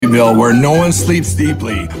Sleepyville, where no one sleeps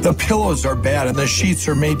deeply. The pillows are bad and the sheets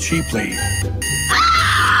are made cheaply.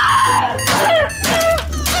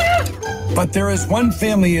 But there is one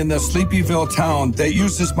family in the Sleepyville town that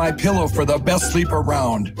uses My Pillow for the best sleep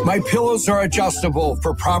around. My pillows are adjustable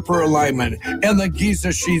for proper alignment, and the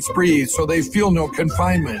Giza sheets breathe so they feel no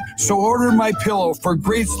confinement. So order My Pillow for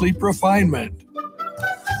great sleep refinement.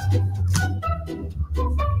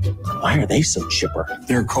 Why are they so chipper?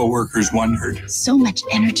 Their co-workers wondered. So much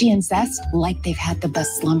energy and zest, like they've had the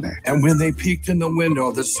best slumber. And when they peeked in the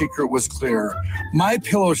window, the secret was clear. My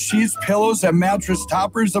Pillow sheets, pillows, and mattress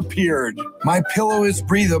toppers appeared. My Pillow is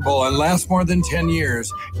breathable and lasts more than 10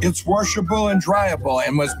 years. It's washable and dryable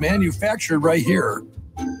and was manufactured right here.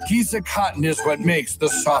 Giza cotton is what makes the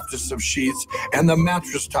softest of sheets, and the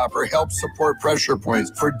mattress topper helps support pressure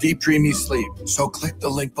points for deep, dreamy sleep. So click the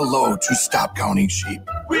link below to stop counting sheep.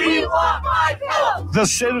 We want My Pillow! The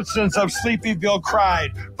citizens of Sleepyville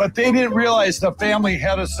cried, but they didn't realize the family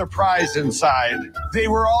had a surprise inside. They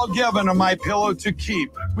were all given a My Pillow to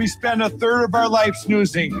keep. We spend a third of our life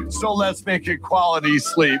snoozing, so let's make it quality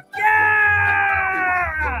sleep.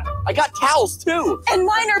 I got towels too. And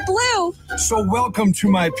mine are blue. So welcome to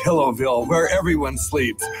My Pillowville, where everyone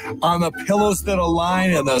sleeps on the pillows that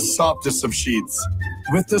align and the softest of sheets.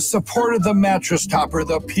 With the support of the mattress topper,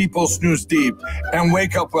 the people snooze deep and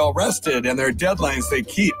wake up well rested, and their deadlines they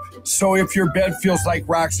keep. So if your bed feels like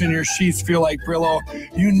rocks and your sheets feel like Brillo,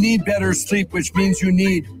 you need better sleep, which means you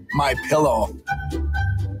need My Pillow.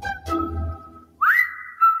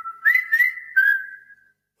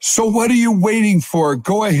 So what are you waiting for?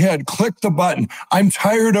 Go ahead, click the button. I'm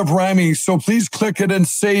tired of rhyming, so please click it and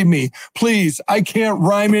save me. Please, I can't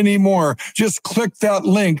rhyme anymore. Just click that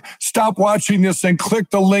link. Stop watching this and click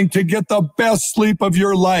the link to get the best sleep of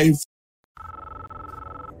your life.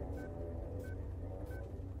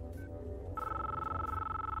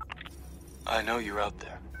 I know you're out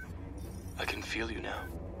there. I can feel you now.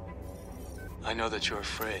 I know that you're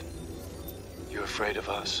afraid. You're afraid of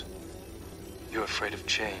us. You're afraid of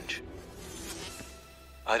change.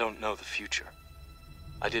 I don't know the future.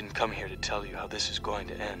 I didn't come here to tell you how this is going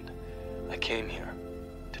to end. I came here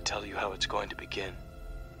to tell you how it's going to begin.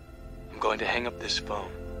 I'm going to hang up this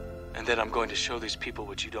phone, and then I'm going to show these people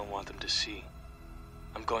what you don't want them to see.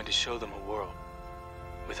 I'm going to show them a world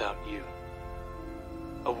without you.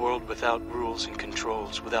 A world without rules and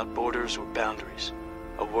controls, without borders or boundaries.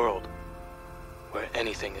 A world where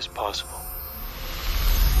anything is possible.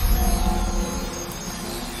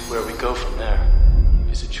 Where we go from there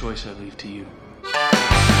is a choice I leave to you. On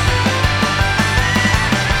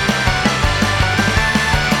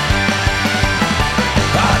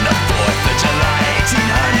the 4th of July,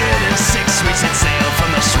 1806, we set sail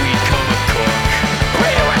from the sweet Cove of Cork.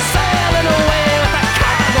 We were sailing away with a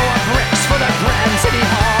cargo of bricks for the Grand City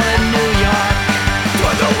Hall in New York.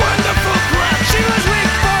 'Twas a wonderful craft, she was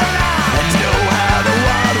weak for an hour. And know how the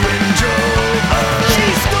wild wind drove her. She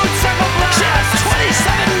stood circle blind, she was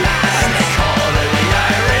 27 knots, and they called her the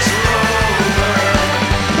Irish Rover.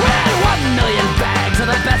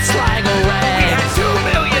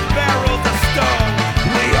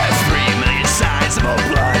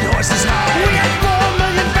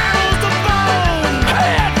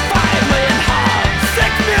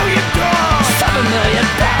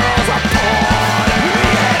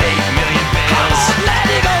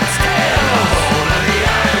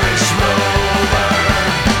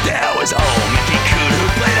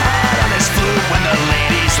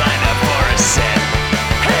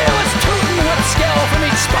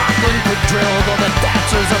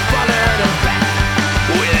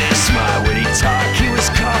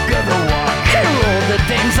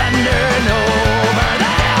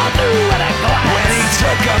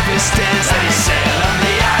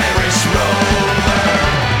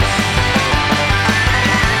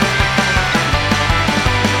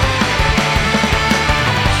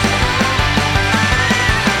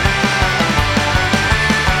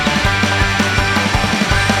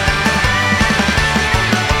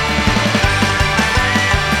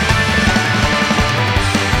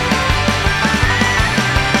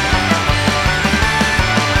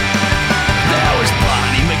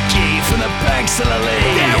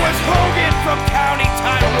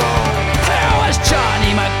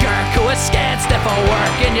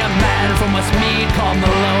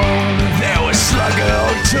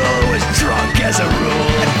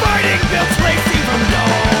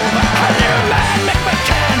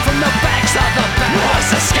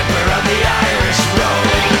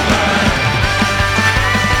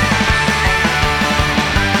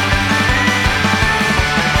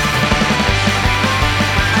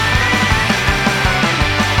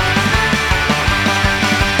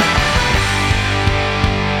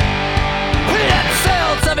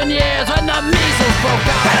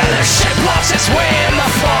 the ship lost its way in the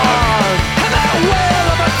fog, and that whale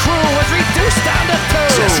of a crew was reduced down to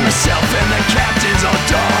 2. Just myself and the captain's old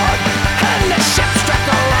dog, and the ship struck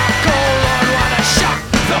a rock. Oh Lord, what a shock!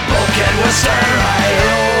 The bulkhead was turned right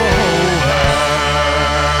over,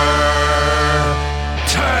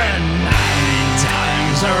 turned 9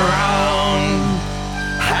 times around,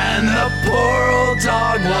 and the poor old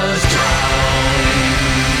dog was drowned.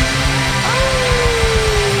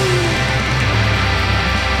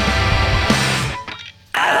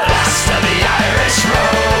 Last of the Irish Rover.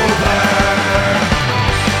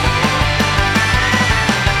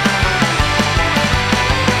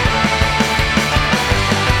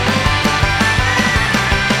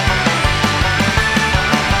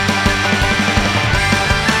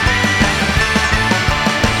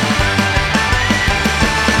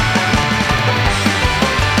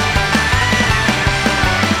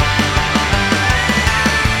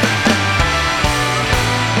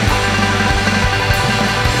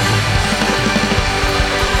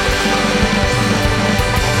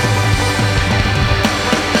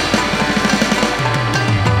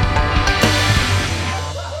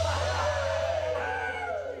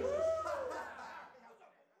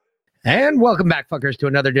 And welcome back, fuckers, to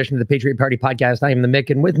another edition of the Patriot Party Podcast. I am the Mick,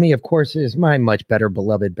 and with me, of course, is my much better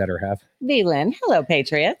beloved better half, Leland. Hello,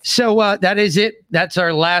 Patriots. So that is it. That's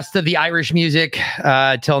our last of the Irish music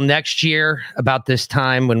till next year, about this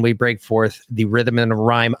time when we break forth the rhythm and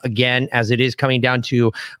rhyme again, as it is coming down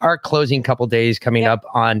to our closing couple days coming up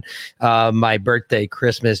on my birthday,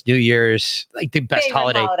 Christmas, New Year's, like the best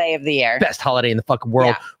Favorite holiday of the year. Best holiday in the fucking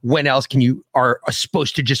world. Yeah. When When else can you are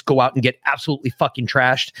supposed to just go out and get absolutely fucking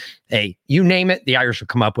trashed? Hey, you name it, the Irish will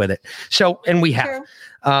come up with it. So, and we have.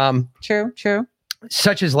 True.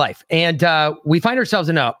 Such is life. And we find ourselves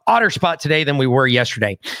in a odder spot today than we were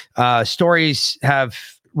yesterday. Stories have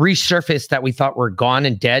resurfaced that we thought were gone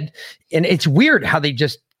and dead. And it's weird how they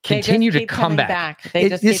just continue to come back.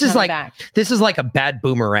 This is like a bad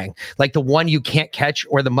boomerang, like the one you can't catch,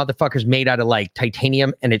 or the motherfucker's made out of like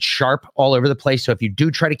titanium and it's sharp all over the place. So if you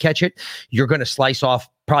do try to catch it, you're going to slice off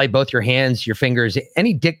probably both your hands, your fingers,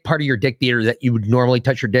 any dick part of your dick beater that you would normally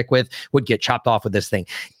touch your dick with would get chopped off with this thing.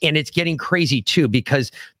 And it's getting crazy too,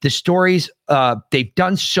 because the stories, they've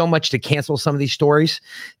done so much to cancel some of these stories.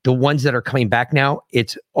 The ones that are coming back now,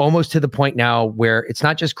 it's almost to the point now where it's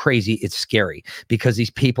not just crazy, it's scary, because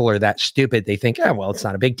these people are that stupid. They think, well, it's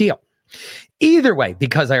not a big deal. Either way,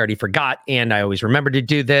 because I already forgot, and I always remember to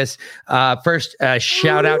do this. First,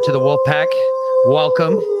 shout out to the Wolfpack.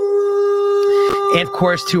 Welcome. And of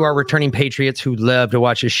course, to our returning patriots who love to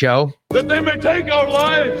watch the show. That they may take our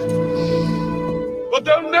lives, but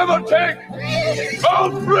they'll never take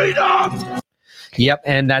our freedom. Yep,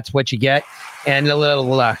 and that's what you get. And a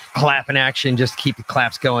little clapping action, just to keep the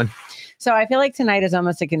claps going. So I feel like tonight is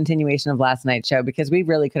almost a continuation of last night's show, because we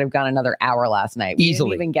really could have gone another hour last night. We Easily.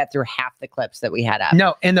 didn't even get through half the clips that we had up.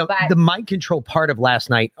 No, and the mind control part of last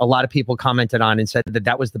night, a lot of people commented on and said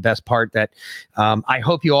that was the best part. That I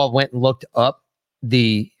hope you all went and looked up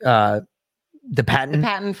the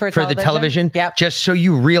patent for the television, just so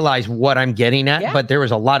you realize what I'm getting at. But there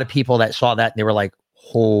was a lot of people that saw that and they were like,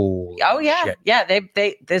 holy shit.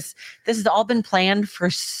 This has all been planned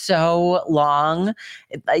for so long,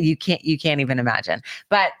 you can't even imagine.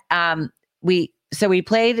 But we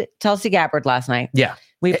played Tulsi Gabbard last night.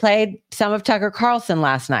 We played some of Tucker Carlson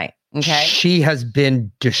last night. Okay, she has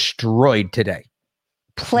been destroyed today.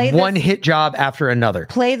 One hit job after another.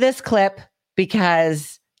 Play this clip,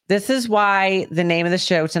 because this is why the name of the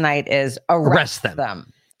show tonight is Arrest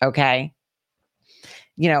Them. Okay.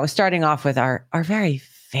 You know, starting off with our very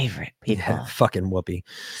favorite people. Yeah, fucking Whoopi.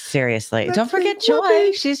 Seriously. Don't forget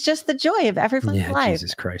Joy. She's just the joy of everyone's life.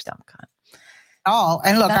 Jesus Christ. Dumb cunt.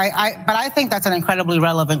 And look, but I think that's an incredibly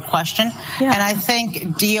relevant question. And I think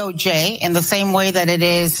DOJ, in the same way that it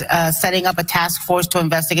is setting up a task force to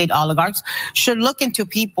investigate oligarchs, should look into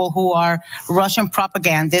people who are Russian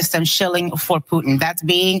propagandists and shilling for Putin. That's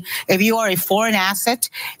being, if you are a foreign asset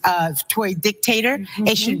to a dictator,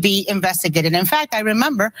 it should be investigated. In fact, I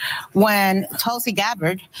remember when Tulsi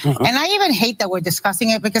Gabbard, and I even hate that we're discussing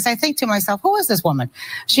it, because I think to myself, who is this woman?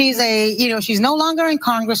 She's she's no longer in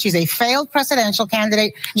Congress. She's a failed presidential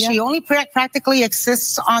candidate. She only practically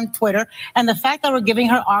exists on Twitter. And the fact that we're giving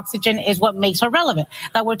her oxygen is what makes her relevant,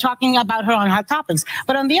 that we're talking about her on Hot Topics.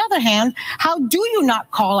 But on the other hand, how do you not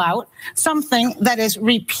call out something that is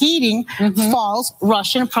repeating false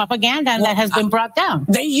Russian propaganda that has been brought down?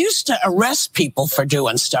 They used to arrest people for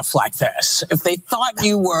doing stuff like this. If they thought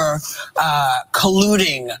you were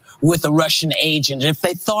colluding with a Russian agent, if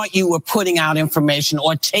they thought you were putting out information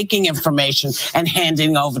or taking information and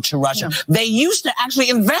handing over to Russia, they used to actually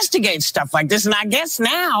investigate stuff like this. And I guess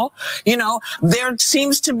now, there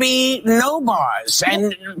seems to be no bars,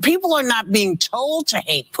 and people are not being told to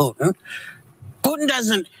hate Putin. Putin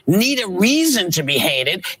doesn't need a reason to be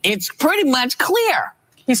hated. It's pretty much clear.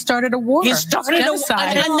 He started a war. He started an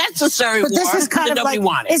unnecessary war. But this is kind of like,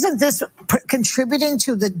 wanted. isn't this contributing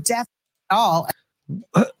to the death at all?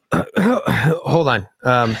 Hold on.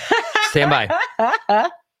 Stand by.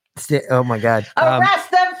 Oh my God.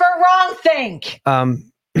 Arrest them for wrongthink.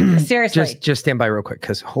 Seriously. Just stand by real quick,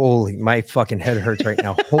 because holy, my fucking head hurts right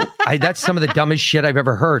now. That's some of the dumbest shit I've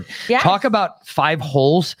ever heard. Yes. Talk about 5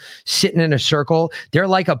 holes sitting in a circle. They're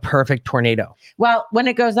like a perfect tornado. Well, when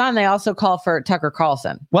it goes on, they also call for Tucker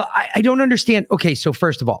Carlson. Well, I don't understand. Okay, so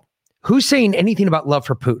first of all, who's saying anything about love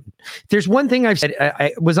for Putin? There's one thing I've said.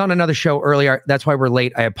 I was on another show earlier. That's why we're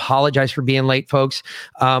late. I apologize for being late, folks.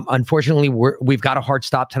 Unfortunately, we've got a hard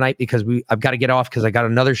stop tonight because I've got to get off because I got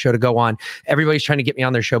another show to go on. Everybody's trying to get me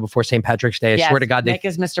on their show before St. Patrick's Day. I swear to God, Nick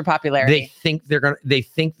is Mr. Popularity. They think they're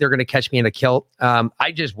gonna catch me in a kilt.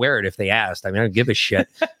 I just wear it if they asked. I mean, I don't give a shit.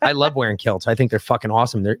 I love wearing kilts. I think they're fucking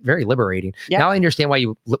awesome. They're very liberating. Yep. Now I understand why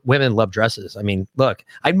women love dresses. I mean, look,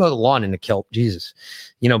 I'd mow the lawn in a kilt. Jesus,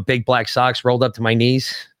 big black socks rolled up to my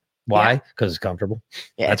knees. Why? Because it's comfortable.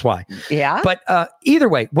 Yeah. That's why. Yeah. But either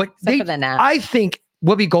way, I think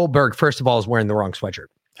Whoopi Goldberg, first of all, is wearing the wrong sweatshirt.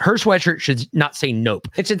 Her sweatshirt should not say nope.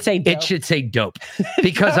 It should say dope. It should say dope.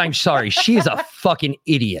 Because I'm sorry, she is a fucking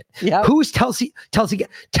idiot. Yep. Who's Tulsi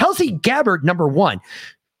Gabbard, number one?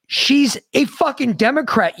 She's a fucking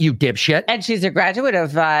Democrat, you dipshit. And she's a graduate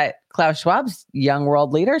of Klaus Schwab's Young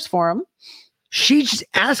World Leaders Forum. She's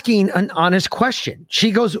asking an honest question.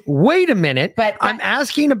 She goes, wait a minute, but I'm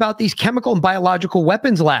asking about these chemical and biological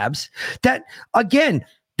weapons labs that, again,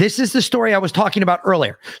 this is the story I was talking about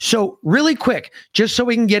earlier. So really quick, just so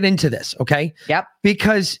we can get into this, okay? Yep.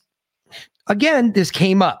 Because, again, this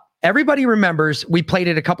came up. Everybody remembers, we played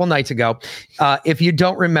it a couple nights ago. If you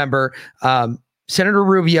don't remember, Senator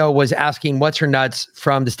Rubio was asking what's her nuts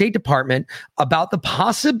from the State Department about the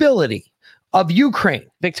possibility of Ukraine.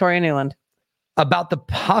 Victoria Nuland. About the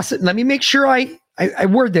let me make sure I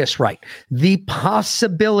word this right. The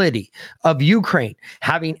possibility of Ukraine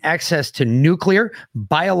having access to nuclear,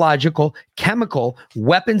 biological, chemical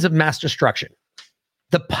weapons of mass destruction.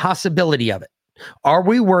 The possibility of it. Are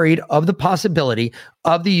we worried of the possibility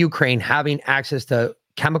of the Ukraine having access to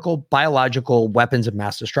chemical, biological weapons of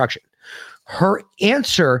mass destruction? Her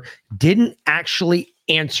answer didn't actually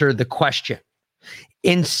answer the question.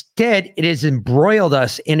 Instead, it has embroiled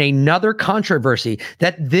us in another controversy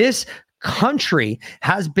that this country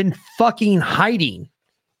has been fucking hiding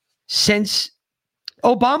since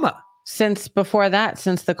Obama. Since before that,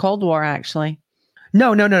 since the Cold War, actually.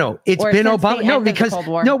 No. It's been Obama. No, because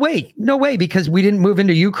no way, because we didn't move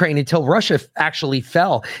into Ukraine until Russia actually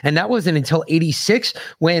fell. And that wasn't until 86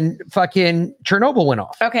 when fucking Chernobyl went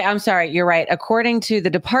off. Okay, I'm sorry. You're right. According to the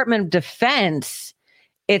Department of Defense,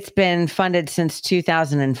 it's been funded since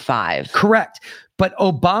 2005. Correct. But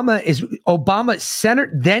then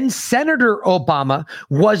Senator Obama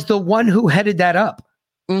was the one who headed that up.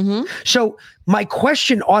 Mm-hmm. So my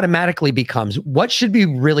question automatically becomes, what should we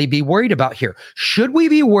really be worried about here? Should we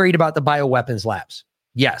be worried about the bioweapons labs?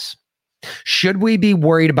 Yes. Should we be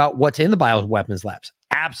worried about what's in the bioweapons labs?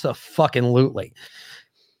 Absolutely.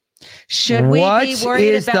 Should we be worried about... What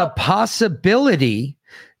is the possibility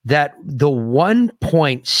that the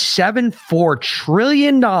 $1.74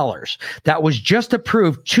 trillion that was just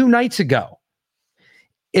approved 2 nights ago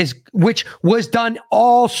which was done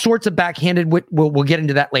all sorts of backhanded. We'll get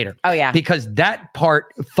into that later. Oh yeah. Because that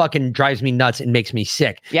part fucking drives me nuts and makes me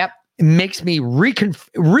sick. Yep. It makes me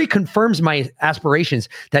reconfirms my aspirations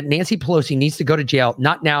that Nancy Pelosi needs to go to jail.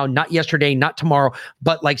 Not now, not yesterday, not tomorrow,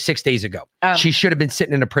 but like 6 days ago. She should have been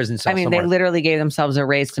sitting in a prison cell somewhere. They literally gave themselves a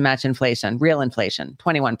raise to match inflation, real inflation,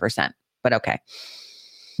 21%. But okay.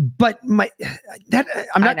 But I'm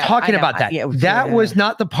not talking about that. Yeah, that was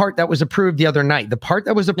not the part that was approved the other night. The part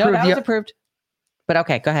that was approved. No, that was approved. But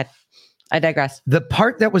okay, go ahead. I digress. The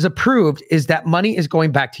part that was approved is that money is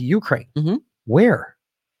going back to Ukraine. Mm-hmm. Where?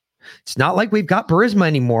 It's not like we've got Burisma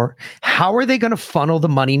anymore. How are they going to funnel the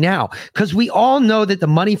money now? Because we all know that the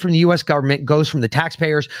money from the U.S. government goes from the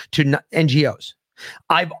taxpayers to NGOs.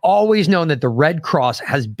 I've always known that the Red Cross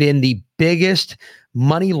has been the biggest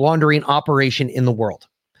money laundering operation in the world.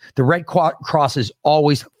 The Red Cross is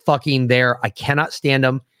always fucking there. I cannot stand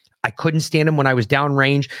them. I couldn't stand them when I was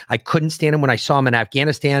downrange. I couldn't stand them when I saw them in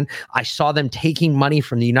Afghanistan. I saw them taking money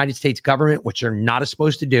from the United States government, which they're not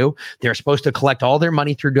supposed to do. They're supposed to collect all their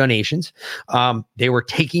money through donations. They were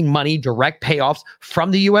taking money, direct payoffs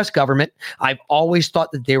from the U.S. government. I've always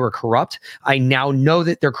thought that they were corrupt. I now know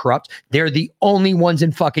that they're corrupt. They're the only ones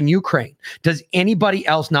in fucking Ukraine. Does anybody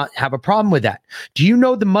else not have a problem with that? Do you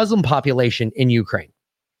know the Muslim population in Ukraine?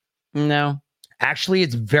 No. Actually,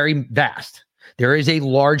 it's very vast. There is a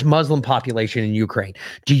large Muslim population in Ukraine.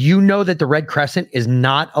 Do you know that the Red Crescent is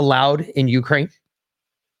not allowed in Ukraine?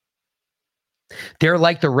 They're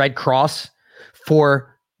like the Red Cross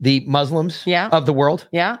for the Muslims of the world.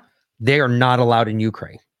 Yeah. They are not allowed in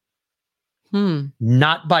Ukraine.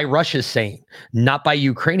 Not by Russia's saying, not by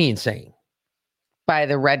Ukrainian saying. By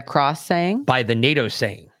the Red Cross saying? By the NATO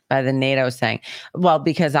saying. By the NATO saying. Well,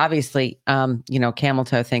 because obviously, Camel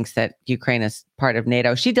Toe thinks that Ukraine is part of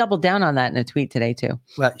NATO. She doubled down on that in a tweet today, too.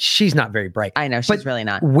 Well, she's not very bright. I know, she's really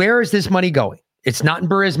not. Where is this money going? It's not in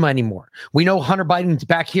Burisma anymore. We know Hunter Biden's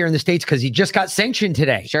back here in the States because he just got sanctioned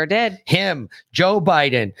today. Sure did. Him, Joe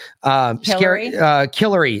Biden,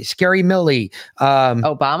 Hillary. Scary Millie.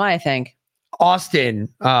 Obama, I think. Austin,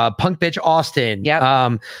 punk bitch Austin. Yep.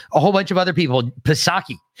 A whole bunch of other people.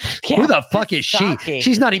 Psaki. Yeah, who the fuck is she? Psaki.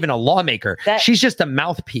 She's not even a lawmaker. She's just a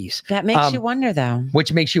mouthpiece. That makes you wonder, though.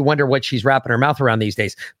 Which makes you wonder what she's wrapping her mouth around these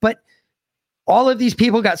days. But all of these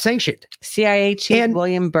people got sanctioned. CIA chief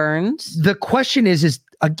William Burns. The question is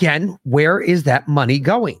again, where is that money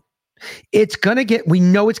going? It's going to we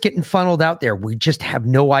know it's getting funneled out there. We just have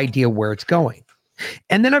no idea where it's going.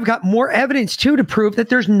 And then I've got more evidence too to prove that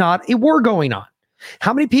there's not a war going on.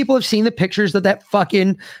 How many people have seen the pictures of that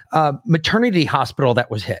fucking maternity hospital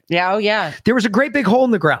that was hit? Yeah. Oh yeah. There was a great big hole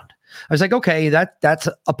in the ground. I was like, okay, that's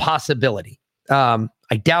a possibility.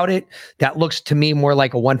 I doubt it. That looks to me more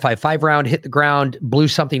like a 155 round hit the ground, blew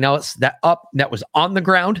something else that was on the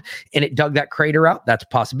ground, and it dug that crater out. That's a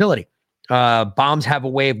possibility. Bombs have a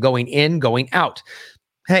way of going in, going out.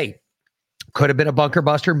 Hey, could have been a bunker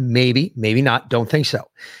buster. Maybe, maybe not. Don't think so.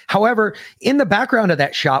 However, in the background of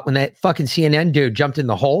that shot, when that fucking CNN dude jumped in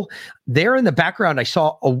the hole, there in the background, I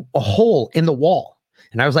saw a hole in the wall.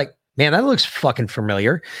 And I was like, man, that looks fucking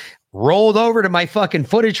familiar. Rolled over to my fucking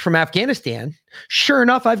footage from Afghanistan. Sure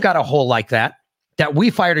enough, I've got a hole like that we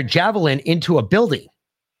fired a javelin into a building.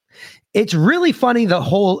 It's really funny. The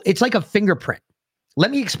hole, it's like a fingerprint. Let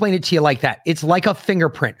me explain it to you like that. It's like a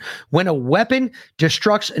fingerprint. When a weapon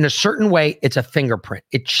destructs in a certain way, it's a fingerprint.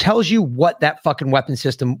 It tells you what that fucking weapon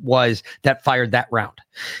system was that fired that round.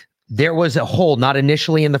 There was a hole, not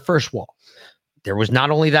initially in the first wall. There was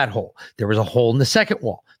not only that hole. There was a hole in the second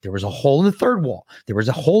wall. There was a hole in the third wall. There was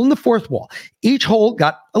a hole in the fourth wall. Each hole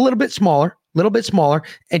got a little bit smaller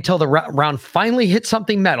until the round finally hit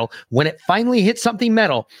something metal. When it finally hit something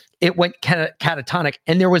metal, it went catatonic,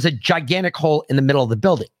 and there was a gigantic hole in the middle of the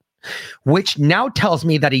building, which now tells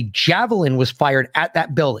me that a javelin was fired at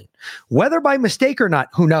that building. Whether by mistake or not,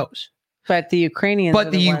 who knows? But the Ukrainians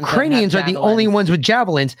are the only ones with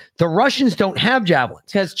javelins. The Russians don't have javelins.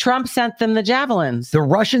 Because Trump sent them the javelins. The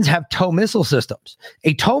Russians have TOW missile systems.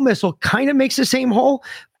 A TOW missile kind of makes the same hole,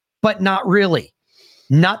 but not really.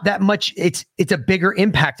 Not that much. It's a bigger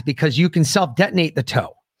impact because you can self-detonate the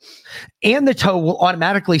TOW. And the TOW will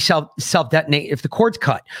automatically self-detonate if the cord's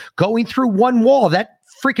cut. Going through one wall, that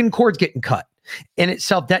freaking cord's getting cut. And it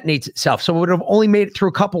self-detonates itself. So it would have only made it through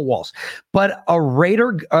a couple walls. But a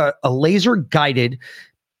laser-guided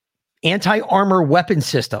anti-armor weapon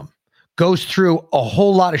system goes through a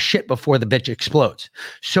whole lot of shit before the bitch explodes.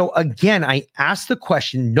 So again, I asked the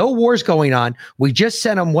question, no war's going on. We just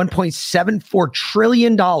sent them $1.74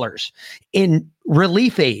 trillion in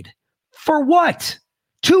relief aid. For what?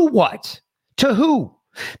 To what? To who?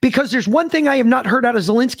 Because there's one thing I have not heard out of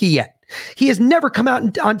Zelensky yet. He has never come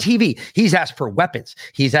out on TV. He's asked for weapons.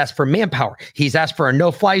 He's asked for manpower. He's asked for a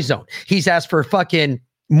no-fly zone. He's asked for fucking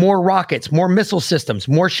more rockets, more missile systems,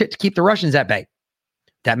 more shit to keep the Russians at bay.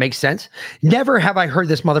 That makes sense. Never have I heard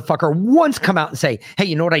this motherfucker once come out and say, hey,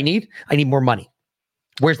 you know what I need? I need more money.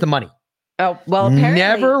 Where's the money? Oh, well, apparently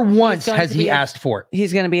never once has he asked for it.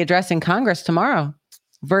 He's going to be addressing Congress tomorrow.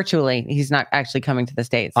 Virtually. He's not actually coming to the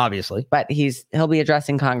States. Obviously. But he'll be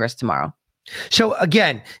addressing Congress tomorrow. So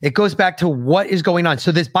again, it goes back to what is going on.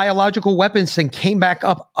 So this biological weapons thing came back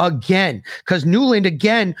up again because Nuland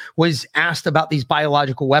again was asked about these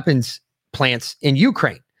biological weapons plants in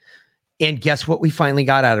Ukraine. And guess what we finally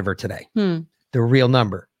got out of her today? The real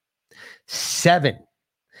number. 7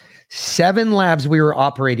 labs we were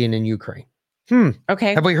operating in Ukraine.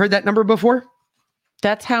 Okay. Have we heard that number before?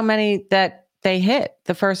 That's how many that they hit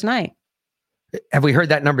the first night. Have we heard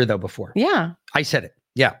that number though before? Yeah. I said it.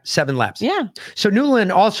 Yeah, 7 labs. Yeah. So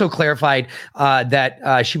Nuland also clarified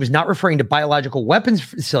that she was not referring to biological weapons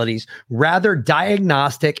facilities, rather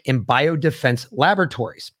diagnostic and biodefense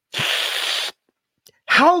laboratories.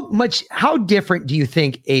 How different do you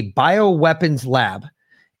think a bioweapons lab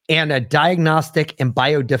and a diagnostic and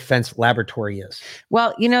biodefense laboratory is?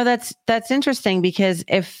 Well, that's interesting, because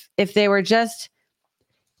if they were just,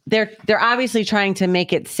 they're obviously trying to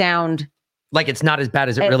make it sound like it's not as bad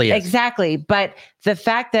as it really is. Exactly. But the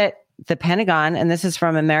fact that the Pentagon, and this is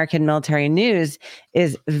from American Military News,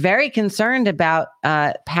 is very concerned about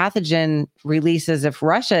pathogen releases of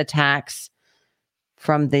Russia attacks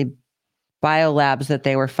from the biolabs that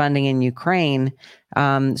they were funding in Ukraine.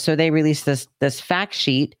 So they released this fact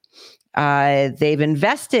sheet. They've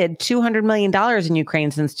invested $200 million in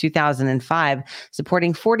Ukraine since 2005,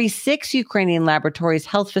 supporting 46 Ukrainian laboratories,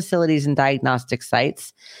 health facilities, and diagnostic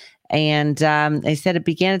sites. And they said it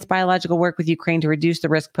began its biological work with Ukraine to reduce the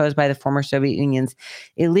risk posed by the former Soviet Union's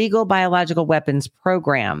illegal biological weapons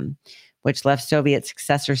program, which left Soviet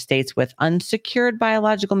successor states with unsecured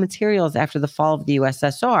biological materials after the fall of the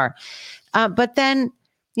USSR. But then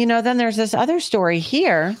there's this other story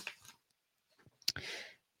here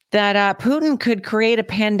that Putin could create a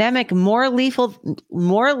pandemic more lethal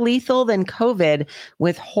than COVID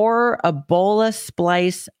with horror Ebola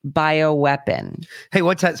splice bioweapon. Hey,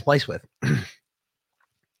 what's that splice with?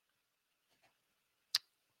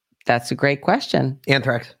 That's a great question.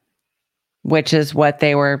 Anthrax. Which is what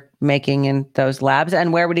they were making in those labs.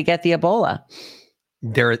 And where would he get the Ebola?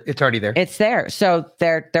 It's already there. It's there. So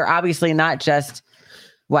they're obviously not just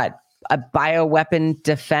a bioweapon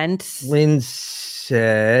defense. Lynn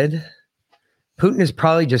said Putin is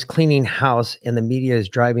probably just cleaning house and the media is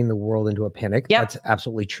driving the world into a panic. Yep. That's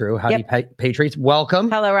absolutely true. Howdy, Patriots. Welcome.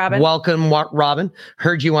 Hello, Robin. Welcome, Robin.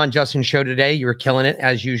 Heard you on Justin's show today. You were killing it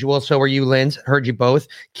as usual. So were you, Linz. Heard you both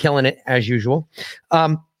killing it as usual.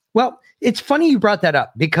 Well, it's funny you brought that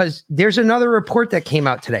up, because there's another report that came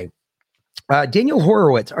out today. Daniel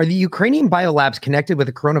Horowitz, are the Ukrainian biolabs connected with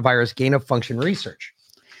the coronavirus gain of function research?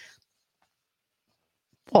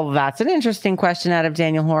 Well, that's an interesting question out of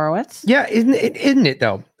Daniel Horowitz. Yeah, isn't it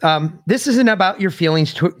though? This isn't about your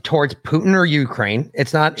feelings towards Putin or Ukraine.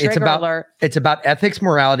 It's not. It's about ethics,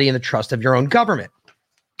 morality, and the trust of your own government.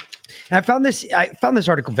 And I found this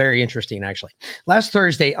article very interesting, actually. Last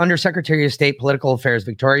Thursday, Undersecretary of State Political Affairs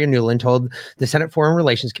Victoria Nuland told the Senate Foreign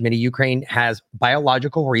Relations Committee Ukraine has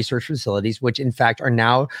biological research facilities, which in fact are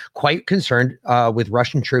now quite concerned with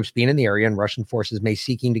Russian troops being in the area and Russian forces may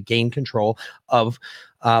seeking to gain control of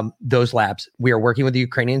those labs. We are working with the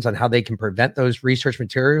Ukrainians on how they can prevent those research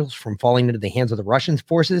materials from falling into the hands of the Russian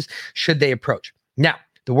forces should they approach. Now,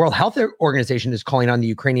 the World Health Organization is calling on the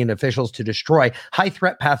Ukrainian officials to destroy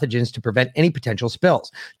high-threat pathogens to prevent any potential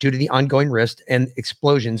spills due to the ongoing risk and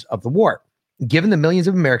explosions of the war. Given the millions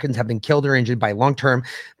of Americans have been killed or injured by a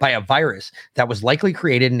virus that was likely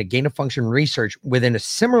created in a gain-of-function research within a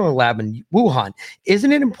similar lab in Wuhan,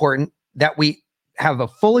 isn't it important that we have a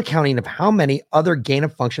full accounting of how many other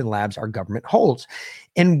gain-of-function labs our government holds,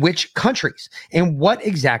 in which countries, and what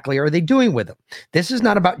exactly are they doing with them? This is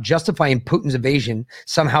not about justifying Putin's invasion,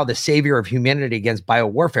 somehow the savior of humanity against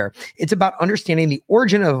biowarfare. It's about understanding the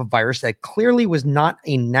origin of a virus that clearly was not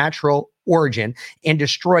a natural origin and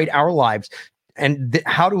destroyed our lives, and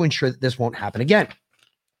how to ensure that this won't happen again.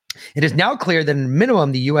 It is now clear that, at a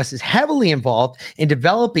minimum, the U.S. is heavily involved in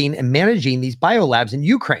developing and managing these biolabs in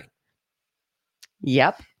Ukraine.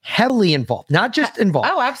 Yep. Heavily involved, not just involved.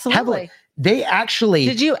 Oh, absolutely. Heavily. They actually...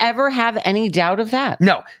 Did you ever have any doubt of that?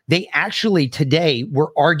 No, they actually today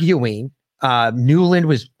were arguing, Nuland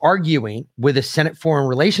was arguing with the Senate Foreign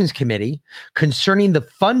Relations Committee concerning the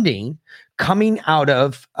funding coming out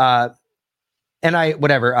of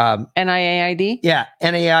NIAID? Yeah,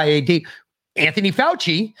 NIAID. Anthony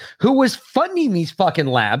Fauci, who was funding these fucking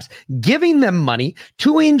labs, giving them money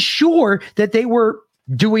to ensure that they were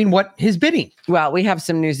doing what his bidding. Well, we have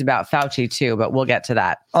some news about Fauci too, but we'll get to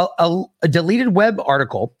that. A deleted web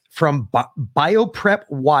article from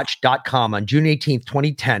bioprepwatch.com on June 18th,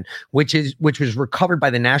 2010, which was recovered by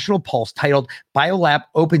the National Pulse, titled "Biolab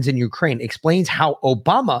Opens in Ukraine," explains how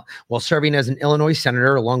Obama, while serving as an Illinois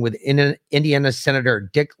senator along with Indiana Senator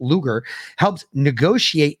Dick Lugar, helped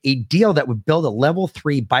negotiate a deal that would build a level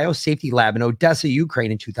 3 biosafety lab in Odessa,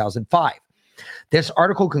 Ukraine in 2005. This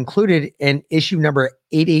article concluded in issue number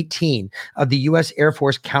 818 of the U.S. Air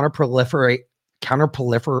Force Counterproliferation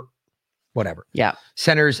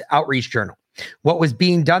Center's Outreach Journal. What was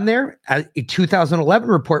being done there? A 2011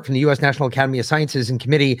 report from the U.S. National Academy of Sciences and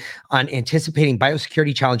Committee on Anticipating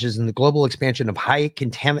Biosecurity Challenges and the Global Expansion of High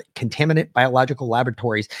Contaminant Biological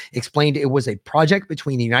Laboratories explained it was a project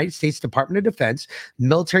between the United States Department of Defense,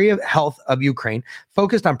 Military of Health of Ukraine,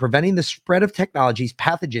 focused on preventing the spread of technologies,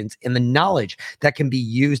 pathogens, and the knowledge that can be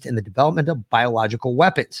used in the development of biological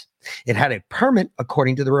weapons. It had a permit,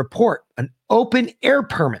 according to the report, an open air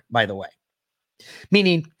permit, by the way.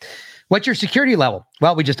 Meaning, what's your security level?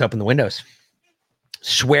 Well, we just opened the windows.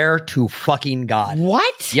 Swear to fucking God.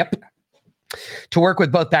 What? Yep. To work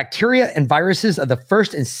with both bacteria and viruses of the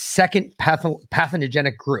first and second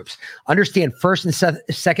pathogenic groups. Understand, first and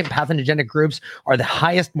second pathogenic groups are the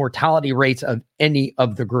highest mortality rates of any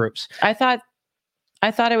of the groups. I thought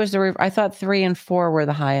it was I thought 3 and 4 were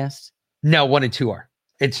the highest. No, 1 and 2 are.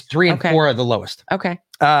 It's 3 and 4 are the lowest. Okay.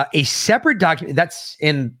 A separate document that's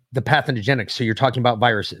in the pathogenic. So you're talking about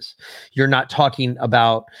viruses. You're not talking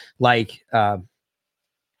about like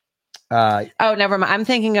oh, never mind. I'm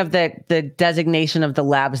thinking of the designation of the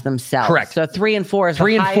labs themselves. Correct. So 3 and 4 is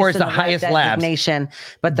 3 the and 4 is the highest designation,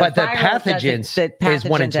 but the pathogens is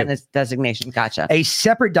 1 and 2 designation. Gotcha. A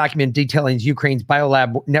separate document detailing Ukraine's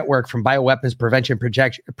biolab network from bioweapons prevention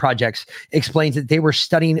projects explains that they were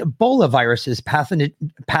studying Ebola viruses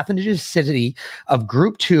pathogenicity of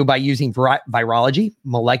group 2 by using virology,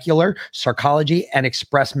 molecular, sarcology, and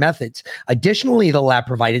express methods. Additionally, the lab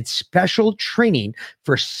provided special training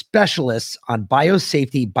for specialists on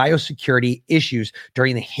biosafety, biosecurity issues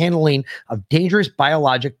during the handling of dangerous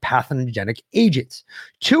biologic pathogenic agents,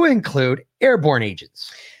 to include airborne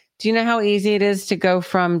agents. Do you know how easy it is to go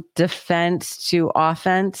from defense to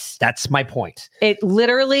offense? That's my point. It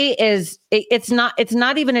literally is. It's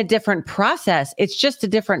not even a different process. It's just a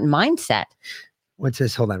different mindset. What's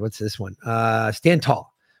this? Hold on. What's this one? Stand tall.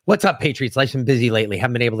 What's up, Patriots? Life's been busy lately.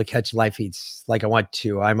 Haven't been able to catch live feeds like I want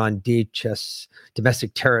to. I'm on DHS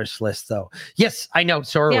domestic terrorist list, though. Yes, I know.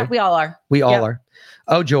 So are we all are. We all are.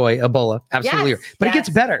 Oh, joy, Ebola. Absolutely. Yes, but it gets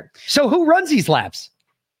better. So who runs these labs?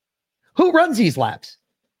 Who runs these labs?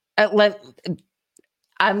 I'm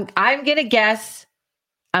going to guess.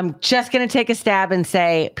 I'm just going to take a stab and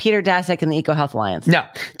say Peter Daszak and the EcoHealth Alliance. No.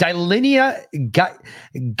 Dylenia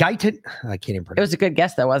Guyton. I can't even pronounce it. It was a good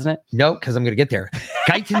guess, though, wasn't it? No, because I'm going to get there.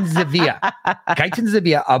 Guyton Zavia,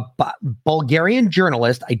 a Bulgarian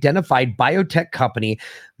journalist, identified biotech company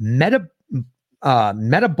Metabiota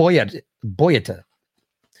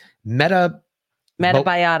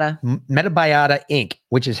Inc.,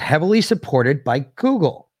 which is heavily supported by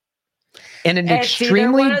Google. In an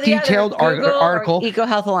extremely detailed article,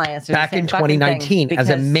 EcoHealth Alliance back in 2019, as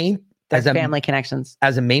a main family connections,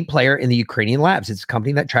 as a main player in the Ukrainian labs. It's a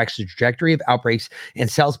company that tracks the trajectory of outbreaks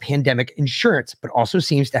and sells pandemic insurance, but also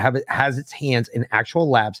seems to has its hands in actual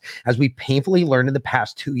labs, as we painfully learned in the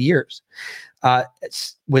past 2 years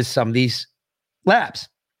with some of these labs.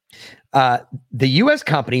 The U.S.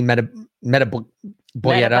 company Metabiota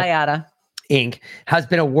Inc. has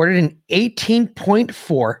been awarded an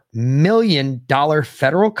 $18.4 million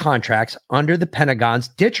federal contracts under the Pentagon's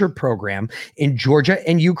Ditcher program in Georgia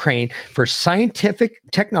and Ukraine for scientific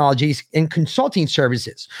technologies and consulting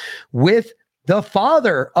services, with the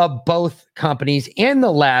father of both companies and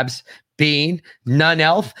the labs being none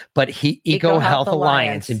else but EcoHealth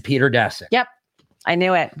Alliance and Peter Daszak. Yep. I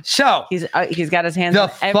knew it. So he's got his hands. The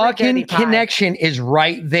on every fucking connection is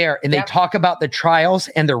right there, and they talk about the trials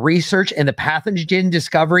and the research and the pathogen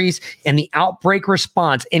discoveries and the outbreak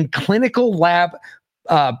response and clinical lab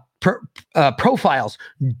profiles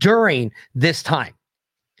during this time.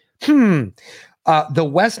 The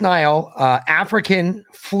West Nile African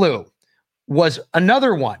flu was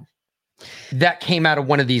another one that came out of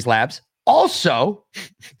one of these labs. Also,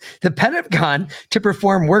 the Pentagon, to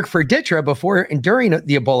perform work for Ditcher before and during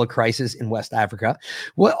the Ebola crisis in West Africa,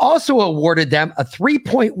 also awarded them a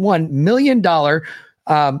 $3.1 million,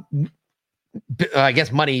 I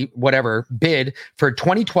guess money, whatever, bid for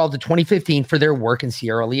 2012 to 2015 for their work in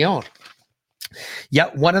Sierra Leone.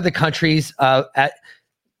 Yet one of the countries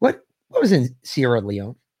what was in Sierra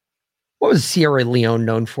Leone? What was Sierra Leone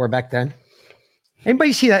known for back then?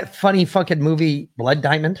 Anybody see that funny fucking movie Blood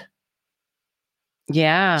Diamond?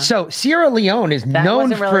 Yeah. So Sierra Leone is that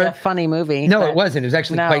known wasn't really for a funny movie. No, it wasn't. It was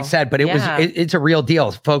actually quite sad, but it's a real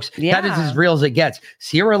deal, folks. That is as real as it gets.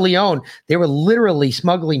 Sierra Leone, they were literally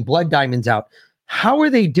smuggling blood diamonds out. How are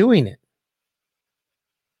they doing it?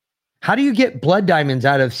 How do you get blood diamonds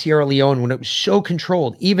out of Sierra Leone when it was so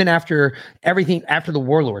controlled, even after everything, after the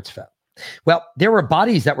warlords fell? Well, there were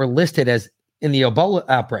bodies that were listed as in the Ebola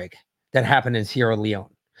outbreak that happened in Sierra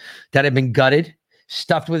Leone that had been gutted,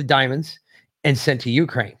 stuffed with diamonds, and sent to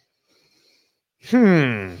Ukraine.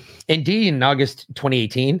 Indeed, in August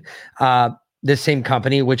 2018, this same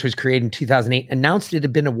company, which was created in 2008, announced it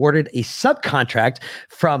had been awarded a subcontract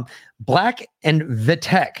from Black &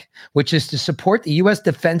 Vitek, which is to support the U.S.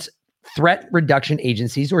 Defense Threat Reduction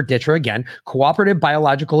Agency's, or DTRA again, Cooperative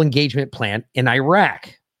Biological Engagement Plan in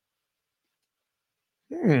Iraq.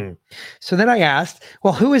 So then I asked,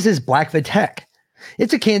 well, who is this Black Vitek?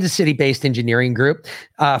 It's a Kansas City-based engineering group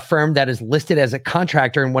firm that is listed as a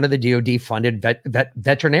contractor in one of the DoD-funded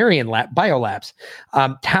veterinarian biolabs,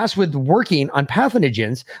 tasked with working on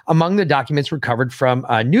pathogens among the documents recovered from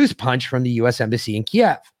News Punch from the U.S. Embassy in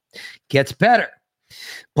Kiev. Gets better.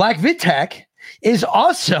 Black Vitek is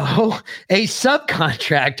also a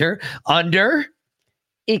subcontractor under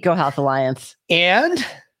EcoHealth Alliance and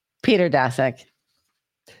Peter Daszak.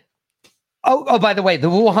 Oh, by the way, the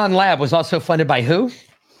Wuhan lab was also funded by who?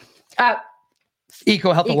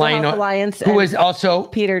 EcoHealth Alliance, who is also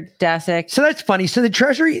Peter Daszak. So that's funny. So the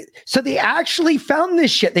Treasury, so they actually found this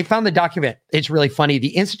shit. They found the document. It's really funny.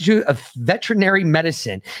 The Institute of Veterinary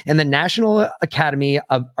Medicine and the National Academy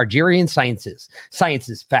of Algerian Sciences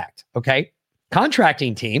fact. Okay.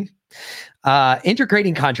 Contracting team,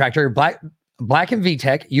 integrating contractor, Black &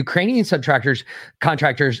 Vitek, Ukrainian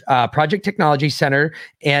contractors, Project Technology Center,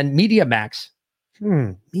 and MediaMax.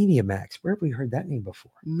 MediaMax. Where have we heard that name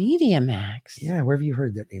before? MediaMax. Yeah, where have you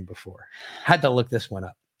heard that name before? Had to look this one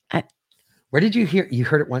up. Where did you hear? You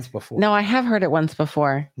heard it once before. No, I have heard it once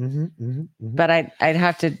before. But I'd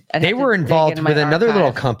have to. They were involved with another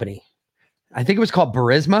little company. I think it was called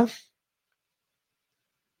Burisma.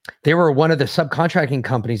 They were one of the subcontracting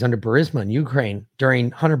companies under Burisma in Ukraine during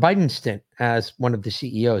Hunter Biden's stint as one of the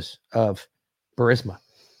CEOs of Burisma.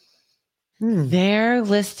 They're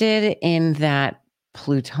listed in that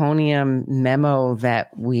plutonium memo that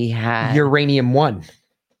we had. Uranium One.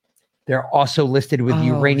 They're also listed with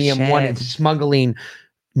Uranium One and smuggling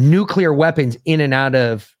nuclear weapons in and out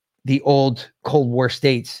of the old Cold War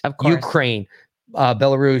states. Of course. Ukraine,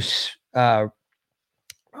 Belarus,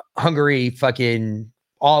 Hungary, fucking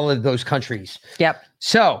all of those countries. Yep.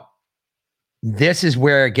 So this is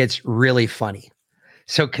where it gets really funny.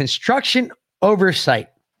 So construction oversight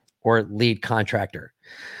or lead contractor,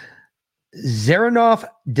 Zaranov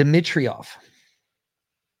Dmitriev.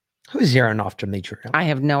 Who's Zaranov Dmitriev? I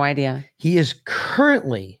have no idea. He is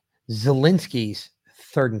currently Zelensky's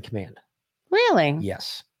third in command. Really?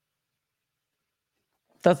 Yes.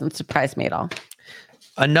 Doesn't surprise me at all.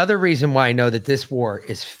 Another reason why I know that this war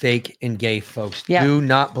is fake and gay, folks. Yeah. Do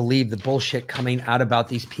not believe the bullshit coming out about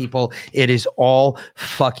these people. It is all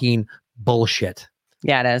fucking bullshit.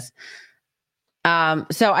 Yeah, it is.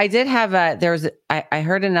 So I did have I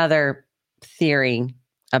heard another theory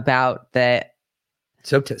about the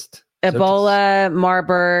Ebola,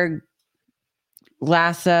 Marburg,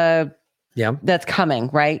 Lassa. Yeah, that's coming,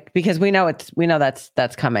 right? Because we know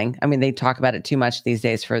that's coming. I mean, they talk about it too much these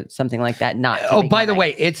days for something like that not. Oh, by the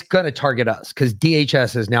way, it's going to target us because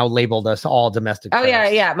DHS has now labeled us all domestic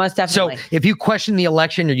terrorists. Yeah, most definitely. So if you question the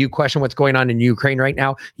election or you question what's going on in Ukraine right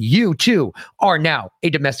now, you too are now a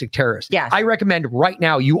domestic terrorist. Yes. I recommend right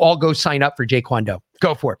now you all go sign up for Jaquando.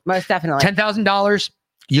 Go for it. Most definitely. $10,000.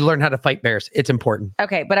 You learn how to fight bears. It's important.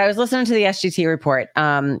 Okay, but I was listening to the SGT report.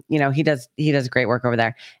 He does great work over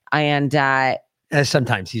there, and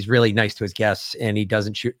sometimes he's really nice to his guests, and he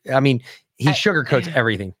doesn't shoot. I mean, he sugarcoats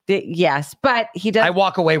everything. Yes, but he does. I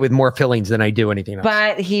walk away with more fillings than I do anything else.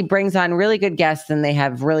 But he brings on really good guests, and they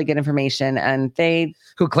have really good information. And they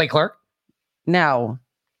Clay Clark? No,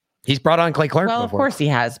 he's brought on Clay Clark. Well, before. Of course he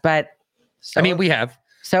has, but I mean, we have.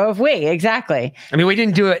 So have we, exactly. I mean, we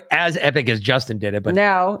didn't do it as epic as Justin did it, but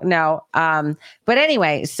no. But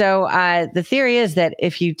anyway, so the theory is that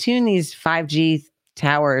if you tune these 5G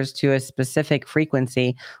towers to a specific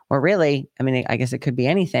frequency, or really, I mean, I guess it could be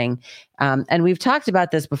anything. And we've talked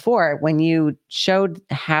about this before when you showed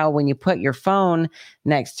how when you put your phone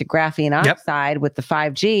next to graphene oxide with the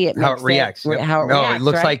 5G, it how it reacts. How it reacts. It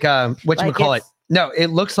looks right? like whatchamacallit. No,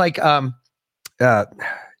 it looks like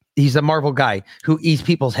he's a Marvel guy who eats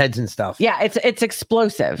people's heads and stuff. Yeah, it's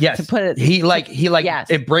explosive. Yes, to put it. Yes.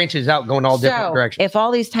 It branches out going all different directions. If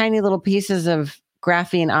all these tiny little pieces of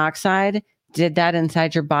graphene oxide did that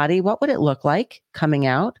inside your body, what would it look like coming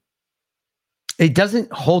out? It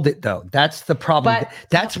doesn't hold it though. That's the problem. But,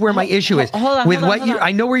 that's where my issue is. Hold on.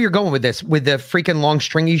 I know where you're going with this, with the freaking long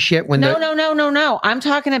stringy shit. No. I'm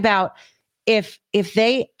talking about if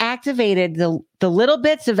they activated the little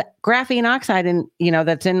bits of graphene oxide and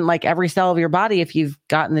that's in like every cell of your body, if you've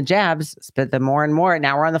gotten the jabs, but the more and more,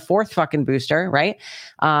 now we're on the 4th fucking booster, right?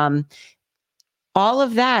 All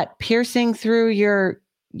of that piercing through your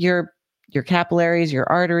your capillaries, your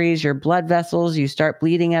arteries, your blood vessels. You start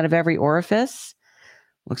bleeding out of every orifice.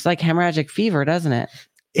 Looks like hemorrhagic fever, doesn't it?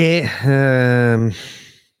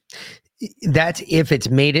 That's if it's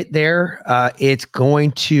made it there. It's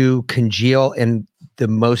going to congeal in the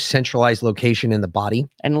most centralized location in the body,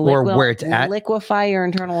 and or where it's at. Liquefy your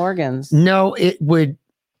internal organs. No, it would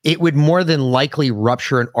more than likely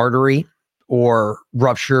rupture an artery or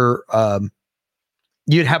rupture.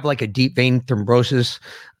 You'd have like a deep vein thrombosis,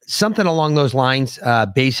 something along those lines.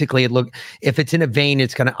 Basically, if it's in a vein,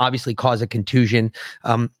 it's going to obviously cause a contusion.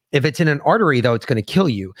 If it's in an artery, though, it's going to kill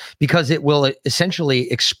you because it will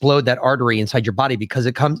essentially explode that artery inside your body because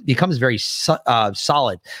it becomes very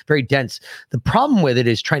solid, very dense. The problem with it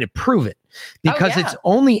is trying to prove it because it's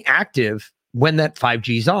only active when that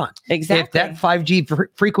 5G is on. Exactly. If that 5G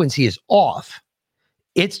frequency is off,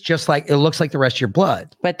 it's just like, it looks like the rest of your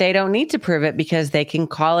blood. But they don't need to prove it because they can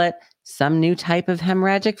call it some new type of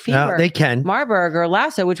hemorrhagic fever. No, they can. Marburg or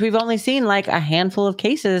Lassa, which we've only seen like a handful of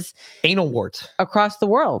cases. Anal warts. Across the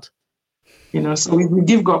world. So we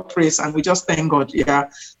give God praise and we just thank God. Yeah,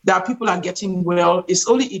 that people are getting well. It's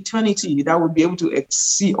only eternity that will be able to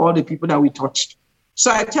see all the people that we touched.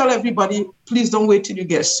 So I tell everybody, please don't wait till you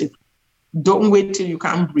get sick. Don't wait till you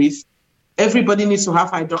can't breathe. Everybody needs to have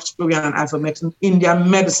hydroxychloroquine and ivermectin in their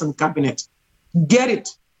medicine cabinet. Get it.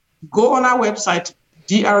 Go on our website,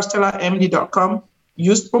 drstellamd.com.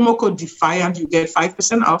 Use promo code DEFIANT. You get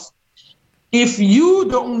 5% off. If you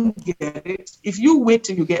don't get it, if you wait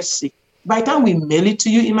till you get sick, by the time we mail it to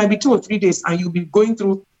you, it might be 2 or 3 days and you'll be going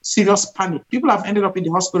through serious panic. People have ended up in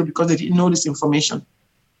the hospital because they didn't know this information.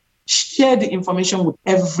 Share the information with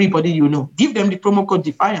everybody you know. Give them the promo code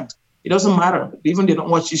DEFIANT. It doesn't matter, even they don't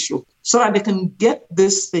watch this show, so that they can get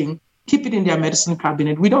this thing, keep it in their medicine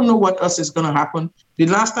cabinet. We don't know what else is going to happen. The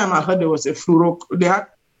last time I heard there was they had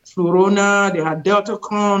Flurona, they had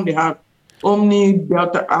Deltacron, they had Omni,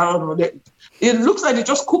 Delta, I don't know. It looks like they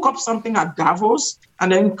just cook up something at Davos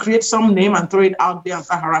and then create some name and throw it out there and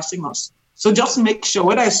start harassing us. So just make sure,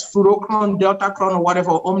 whether it's Flurocron, Deltacron, or whatever,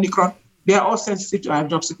 or Omnicron, they are all sensitive to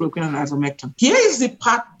hydroxychloroquine and ivermectin. Here is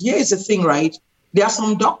the thing, right? There are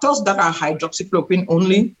some doctors that are hydroxychloroquine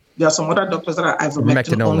only. There are some other doctors that are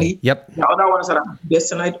ivermectin only. Yep. There are other ones that are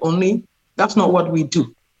budesonide only. That's not what we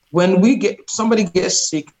do. When somebody gets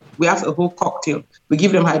sick, we have a whole cocktail. We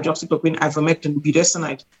give them hydroxychloroquine, ivermectin,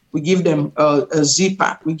 budesonide. We give them a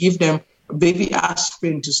Z-Pack. We give them baby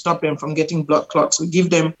aspirin to stop them from getting blood clots. We give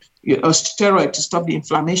them a steroid to stop the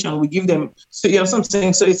inflammation. We give them, so you know what I'm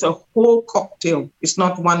saying? So it's a whole cocktail. It's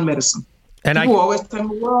not one medicine. And people always tell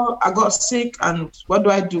me, well, I got sick and what do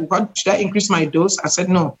I do? Should I increase my dose? I said,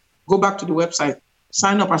 no, go back to the website,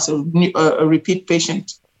 sign up as a repeat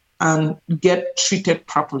patient and get treated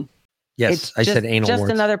properly. Yes, I said anal warts.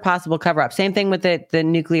 Just another possible cover-up. Same thing with the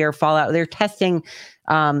nuclear fallout. They're testing,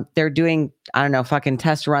 they're doing, I don't know, fucking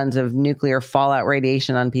test runs of nuclear fallout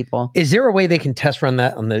radiation on people. Is there a way they can test run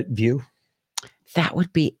that on The View? That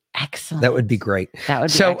would be excellent. That would be great. That would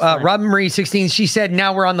be so. Excellent. Robin Marie 16, she said,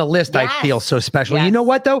 "Now we're on the list. Yes. I feel so special." Yes. You know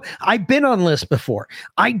what though? I've been on lists before.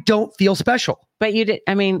 I don't feel special. But you did.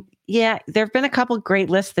 I mean, yeah, there have been a couple great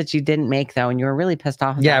lists that you didn't make though, and you were really pissed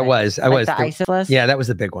off. Yeah, I was. The ISIS list. Yeah, that was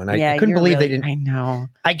the big one. I couldn't believe they didn't. I know.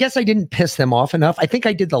 I guess I didn't piss them off enough. I think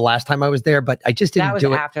I did the last time I was there, but I just didn't do it. That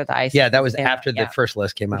was after the ISIS. Yeah, that was after the first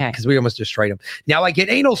list came out because we almost destroyed them. Now I get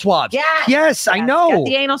anal swabs. Yes, I know. Get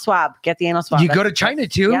the anal swab. You go to China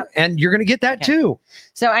too, and you're going to get that too.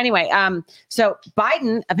 So anyway, so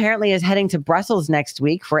Biden apparently is heading to Brussels next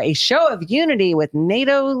week for a show of unity with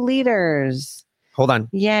NATO leaders. Hold on.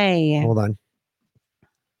 Yay. Hold on.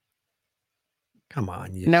 Come on.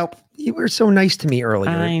 Nope. You were so nice to me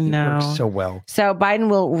earlier. I know. You worked so well. So Biden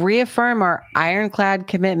will reaffirm our ironclad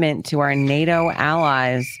commitment to our NATO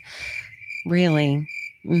allies. Really?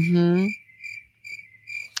 Mm-hmm.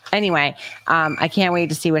 Anyway, I can't wait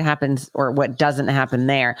to see what happens or what doesn't happen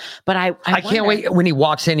there. But I can't wait when he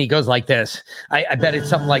walks in. He goes like this. I bet it's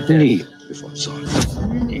something like this. Kneel before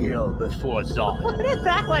Zod. Kneel before Zod. Where did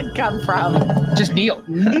that one come from? Just kneel.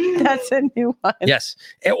 That's a new one. Yes.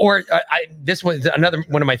 Or this one's another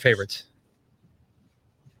one of my favorites.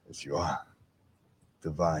 As you are,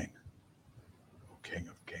 divine, King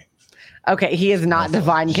of Kings. Okay, he is not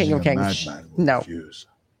divine King of Kings. No. Refuse.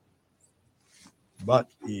 But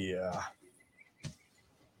the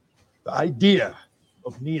idea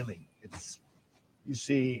of kneeling, it's, you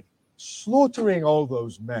see, slaughtering all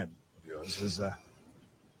those men of yours is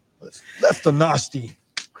it's left a nasty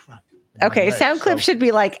crack. Okay, sound clip should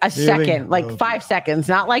be like a second, like 5 seconds,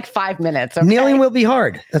 not like 5 minutes. Okay? Kneeling will be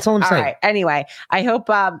hard. That's all I'm saying. All right. Anyway, I hope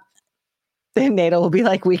NATO will be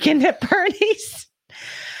like Weekend at Bernie's.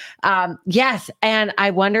 Yes. And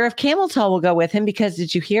I wonder if Camel Toe will go with him because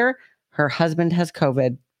did you hear her husband has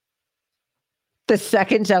COVID? The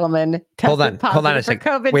second gentleman tested hold on a for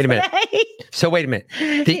second. COVID Wait a minute. today. So wait a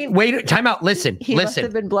minute. Time out. Listen. He must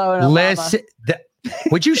have been blowing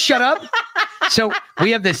Would you shut up? So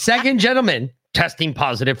we have the second gentleman testing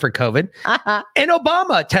positive for COVID and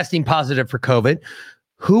Obama testing positive for COVID.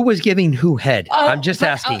 Who was giving who head? I'm just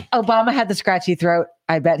asking. Obama had the scratchy throat.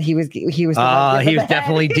 I bet he was. He was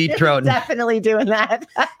definitely deep throating. Definitely doing that.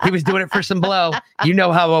 He was doing it for some blow. You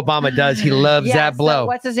know how Obama does. He loves that blow. So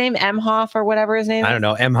what's his name? Emhoff or whatever his name is? I don't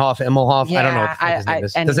know. Emhoff. Yeah, I don't know what the fuck his name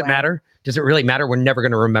is. Does it matter? Does it really matter? We're never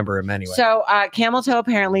going to remember him anyway. So Camel Toe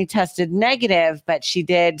apparently tested negative, but she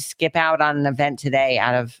did skip out on an event today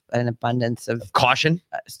out of an abundance of caution,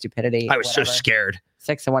 stupidity. I was so scared.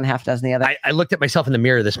 6 of one, half dozen the other. I looked at myself in the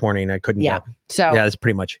mirror this morning and I couldn't. Yeah. So that's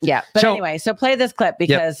pretty much. Yeah. But anyway, so play this clip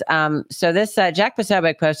because so this Jack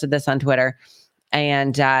Posobiec posted this on Twitter,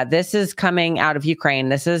 and this is coming out of Ukraine.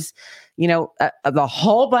 This is, the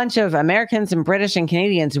whole bunch of Americans and British and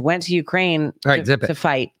Canadians went to Ukraine to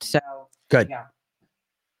fight. So good. Yeah.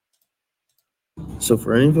 So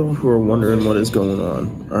for any of you who are wondering what is going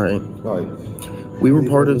on, all right, we were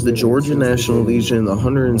part of the Georgia National Legion, the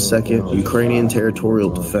 102nd Ukrainian Territorial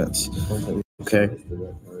Defense, okay?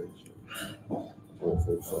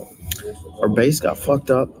 Our base got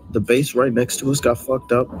fucked up. The base right next to us got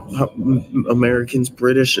fucked up. Americans,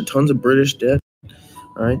 British, tons of British dead,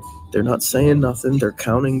 all right? They're not saying nothing. They're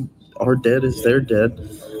counting our dead as their dead.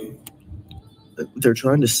 They're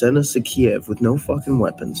trying to send us to Kiev with no fucking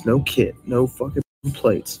weapons, no kit, no fucking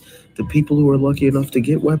plates. The people who are lucky enough to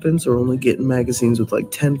get weapons are only getting magazines with like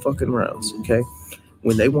 10 fucking rounds, okay?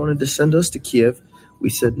 When they wanted to send us to Kiev, we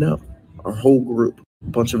said no. Our whole group, a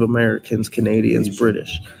bunch of Americans, Canadians,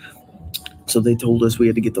 British. So they told us we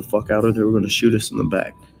had to get the fuck out or they were going to shoot us in the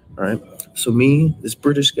back, all right? So me, this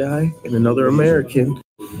British guy, and another American,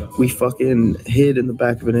 we fucking hid in the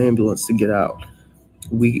back of an ambulance to get out.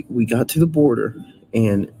 We got to the border,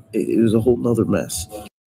 and it was a whole nother mess.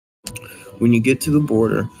 When you get to the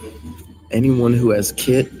border, anyone who has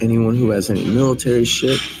kit, anyone who has any military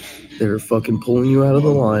shit, they're fucking pulling you out of the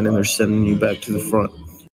line, and they're sending you back to the front.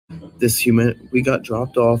 We got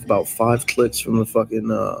dropped off about 5 clicks from the fucking,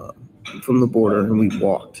 from the border, and we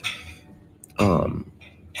walked.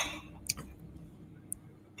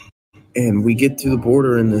 And we get to the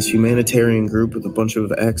border in this humanitarian group with a bunch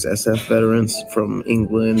of ex-SF veterans from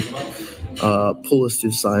England, pull us to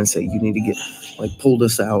the side and say, you need to get, pulled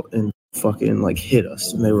us out and fucking, hit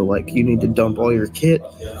us. And they were like, you need to dump all your kit.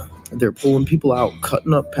 They're pulling people out,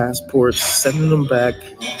 cutting up passports, sending them back.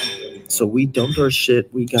 So we dumped our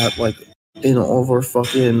shit. We got, in all of our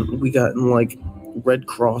we got in, Red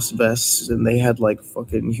Cross vests, and they had,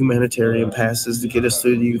 fucking humanitarian passes to get us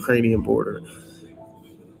through the Ukrainian border.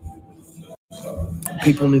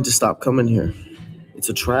 People need to stop coming here. It's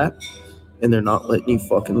a trap, and they're not letting you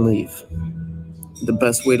fucking leave. The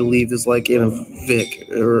best way to leave is in a Vic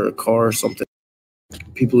or a car or something.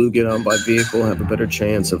 People who get on by vehicle have a better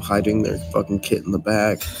chance of hiding their fucking kit in the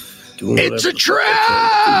back. Doing it's a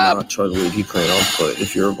trap! Do not try to leave Ukraine on foot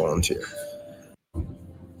if you're a volunteer.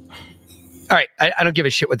 All right, I don't give a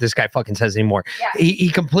shit what this guy fucking says anymore. Yeah. He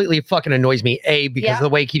completely fucking annoys me, because of the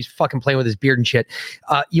way he keeps fucking playing with his beard and shit.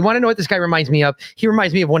 You want to know what this guy reminds me of? He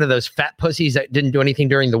reminds me of one of those fat pussies that didn't do anything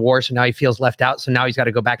during the war, so now he feels left out, so now he's got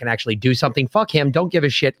to go back and actually do something. Fuck him. Don't give a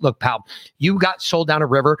shit. Look, pal, you got sold down a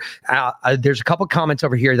river. There's a couple comments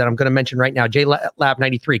over here that I'm going to mention right now.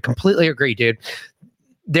 JLab93, completely agree, dude.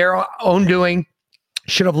 Their own doing.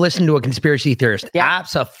 Should have listened to a conspiracy theorist. Yeah.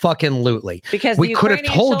 Abso-fucking-lutely. Because we could have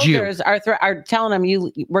told you. Are telling them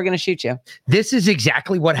we're going to shoot you. This is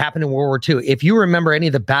exactly what happened in World War II. If you remember any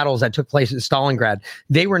of the battles that took place at Stalingrad,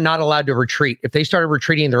 they were not allowed to retreat. If they started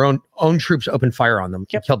retreating, their own troops opened fire on them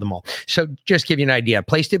and killed them all. So just give you an idea.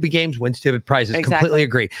 Play stupid games, win stupid prizes. Exactly. Completely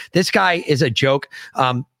agree. This guy is a joke.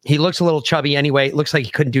 He looks a little chubby anyway. It looks like he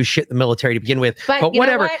couldn't do shit in the military to begin with. But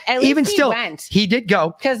whatever. What? Even still, he did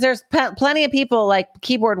go. Because there's plenty of people like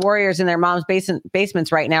keyboard warriors in their mom's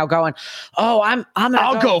basements right now going, "Oh,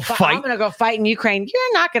 I'll go fight. I'm gonna go fight in Ukraine."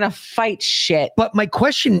 You're not gonna fight shit. But my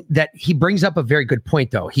question that he brings up a very good point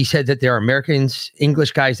though. He said that there are Americans,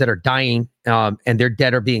 English guys that are dying, and their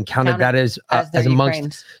dead are being counted that as amongst.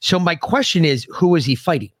 Ukrainians. So my question is, who was he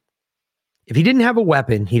fighting? If he didn't have a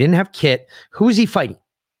weapon, he didn't have kit. Who is he fighting?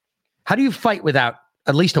 How do you fight without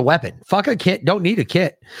at least a weapon? Fuck a kit. Don't need a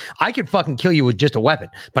kit. I could fucking kill you with just a weapon,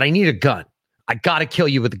 but I need a gun. I got to kill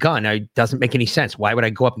you with a gun. It doesn't make any sense. Why would I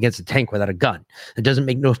go up against a tank without a gun? It doesn't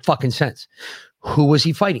make no fucking sense. Who was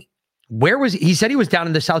he fighting? Where was he? Said he was down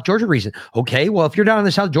in the South Georgia region. Okay, well, if you're down in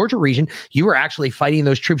the South Georgia region, you were actually fighting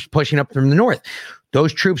those troops pushing up from the north.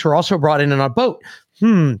 Those troops were also brought in on a boat.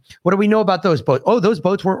 What do we know about those boats? Oh, those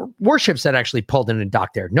boats weren't warships that actually pulled in and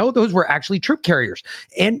docked there. No, those were actually troop carriers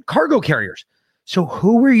and cargo carriers. So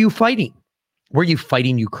who were you fighting? Were you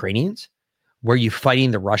fighting Ukrainians? Were you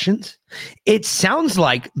fighting the Russians? It sounds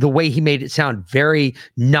like the way he made it sound very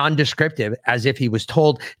non-descriptive, as if he was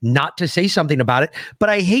told not to say something about it. But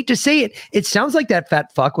I hate to say it. It sounds like that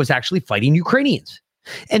fat fuck was actually fighting Ukrainians.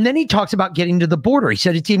 And then he talks about getting to the border. He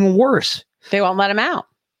said it's even worse. They won't let him out.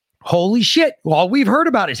 Holy shit. Well, all we've heard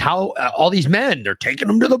about is how all these men, they're taking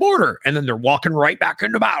them to the border and then they're walking right back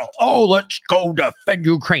into battle. Oh, let's go defend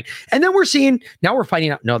Ukraine. And then now we're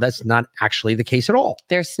finding out, no, that's not actually the case at all.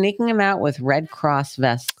 They're sneaking them out with Red Cross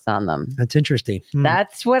vests on them. That's interesting.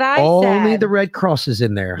 That's what I Only said. the Red Cross is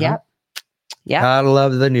in there. Yep. Huh? Yep. Gotta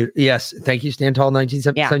love the new. Yes. Thank you, Stan Tall,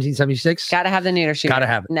 1776. Gotta have the neuter shooter. Gotta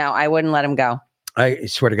have it. No, I wouldn't let him go. I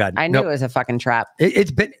swear to God. I knew it was a fucking trap.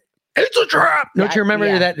 It's a trap. Don't you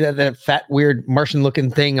remember that fat, weird Martian-looking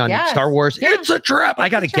thing on Star Wars? Yeah. It's a trap. I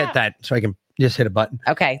got to get that so I can just hit a button.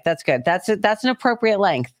 Okay, that's good. That's an appropriate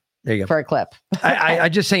length. There you go. For a clip. I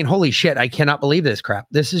just saying, holy shit! I cannot believe this crap.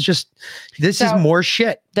 This is more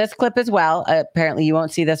shit. This clip as well. Apparently, you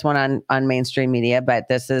won't see this one on mainstream media, but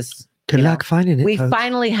this is. Good luck finding it. We folks.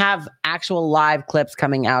 finally have actual live clips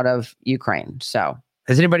coming out of Ukraine. So,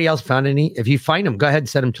 has anybody else found any? If you find them, go ahead and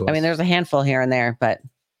send them to us. I mean, there's a handful here and there, but.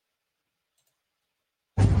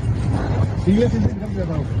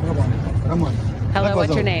 Hello,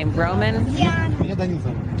 what's your name? Roman?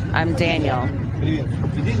 I'm Daniel. Do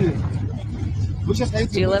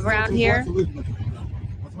you live around here?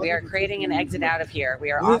 We are creating an exit out of here. We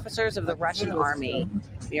are officers of the Russian army.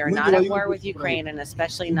 We are not at war with Ukraine, and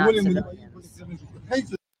especially not civilians.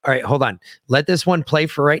 All right, hold on. Let this one play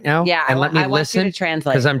for right now. Yeah, and let me listen. Want you to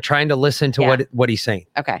translate. Because I'm trying to listen to what he's saying.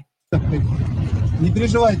 Okay. Не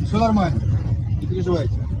переживайте, все нормально. Не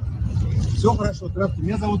переживайте. Все хорошо, здравствуйте.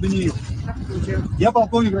 Меня зовут Даниил. Я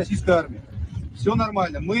полковник российской армии. Все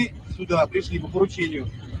нормально. Мы сюда пришли по поручению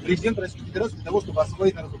президента Российской Федерации для того, чтобы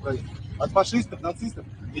освободить народ Украины от фашистов, нацистов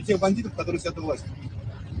и тех бандитов, которые сидят у власти.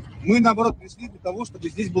 Мы, наоборот, пришли для того, чтобы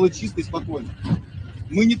здесь было чисто и спокойно.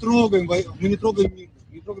 Мы не трогаем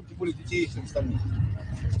тем более детей и всех остальных.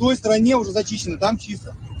 В той стране уже зачищено, там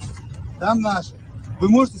чисто. Там наши. Вы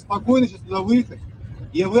можете спокойно сейчас туда выехать,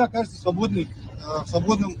 и вы окажетесь в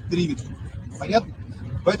свободном периметре. Понятно?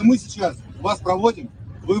 Поэтому мы сейчас вас проводим,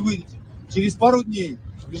 вы выйдете. Через пару дней,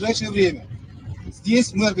 в ближайшее время,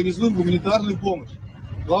 здесь мы организуем гуманитарную помощь.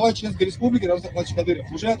 Глава Чеченской Республики Рамзан Ахматович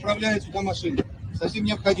Кадыров уже отправляет сюда машины. Совсем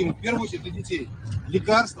необходимо, в первую очередь для детей.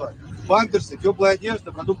 Лекарства, памперсы, теплая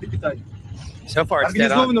одежда, продукты питания. So far, it's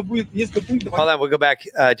dead on. Hold on, we'll go back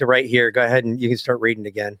to right here. Go ahead and you can start reading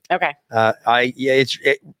again. Okay.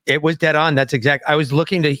 It was dead on. That's exact. I was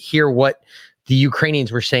looking to hear what the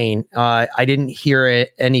Ukrainians were saying. I didn't hear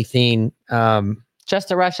anything. Just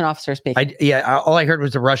the Russian officer speaking. All I heard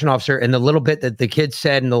was the Russian officer, and the little bit that the kid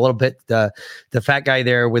said, and the little bit the fat guy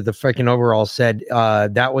there with the freaking overall said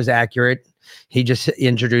that was accurate. He just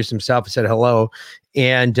introduced himself and said hello,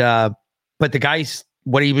 and but the guy's.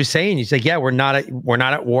 What he was saying, he's like, yeah, we're not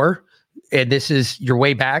at war, and this is your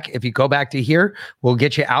way back. If you go back to here, we'll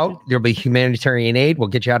get you out. There'll be humanitarian aid. We'll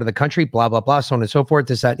get you out of the country. Blah blah blah, so on and so forth.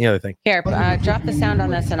 This, that, and the other thing. Here, drop the sound on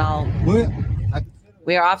this, and I'll.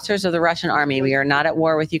 We are officers of the Russian army. We are not at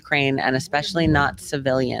war with Ukraine, and especially not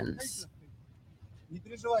civilians.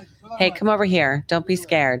 Hey, come over here. Don't be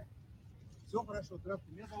scared.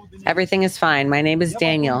 Everything is fine. My name is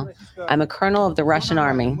Daniel. I'm a colonel of the Russian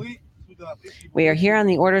army. We are here on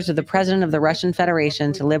the orders of the President of the Russian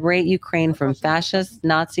Federation to liberate Ukraine from fascists,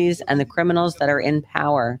 Nazis, and the criminals that are in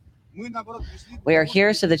power. We are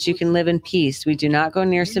here so that you can live in peace. We do not go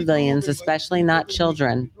near civilians, especially not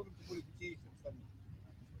children.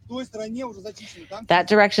 That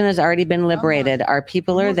direction has already been liberated. Our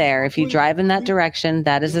people are there. If you drive in that direction,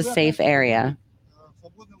 that is a safe area.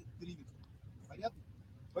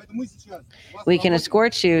 We can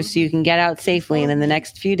escort you so you can get out safely, and in the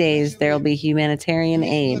next few days, there will be humanitarian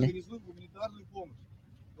aid.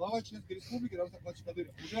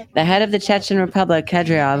 The head of the Chechen Republic,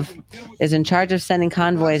 Kadyrov, is in charge of sending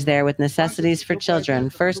convoys there with necessities for children,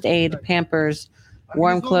 first aid, Pampers,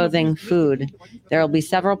 warm clothing, food. There will be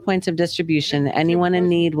several points of distribution. Anyone in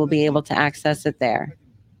need will be able to access it there.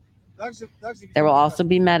 There will also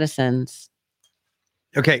be medicines.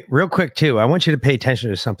 Okay, real quick too. I want you to pay attention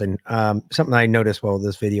to something. Something I noticed while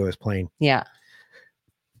this video is playing. Yeah.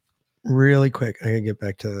 really quick. I gotta get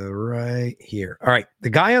back to right here. All right, the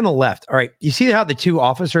guy on the left. All right, you see how the two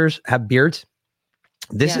officers have beards?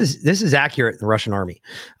 This is accurate in the Russian army.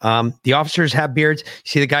 The officers have beards.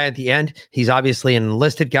 See the guy at the end? He's obviously an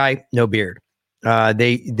enlisted guy, no beard.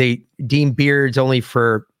 They deem beards only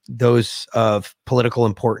for those of political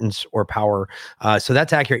importance or power. So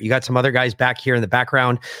that's accurate. You got some other guys back here in the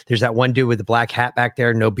background. There's that one dude with the black hat back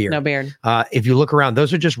there, no beard. No beard. If you look around,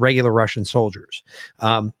 those are just regular Russian soldiers.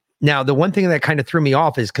 Now, the one thing that kind of threw me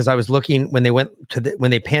off is because I was looking when they went to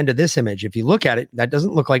when they panned to this image. If you look at it, that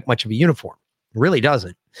doesn't look like much of a uniform. It really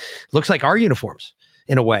doesn't. It looks like our uniforms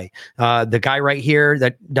in a way. The guy right here,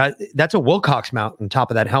 that's a Wilcox mount on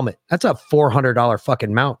top of that helmet. That's a $400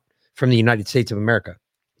 fucking mount from the United States of America.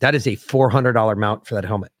 That is a $400 mount for that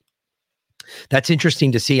helmet. That's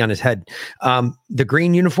interesting to see on his head. The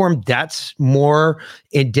green uniform, that's more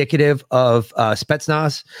indicative of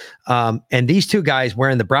Spetsnaz. And these two guys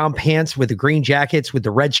wearing the brown pants with the green jackets with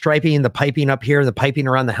the red striping and the piping up here, the piping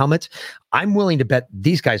around the helmets. I'm willing to bet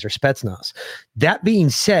these guys are Spetsnaz. That being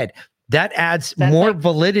said, that adds more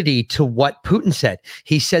validity to what Putin said.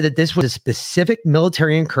 He said that this was a specific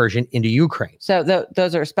military incursion into Ukraine. So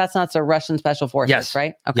those are Spetsnaz or Russian special forces,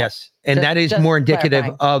 right? Okay. Yes. And that is more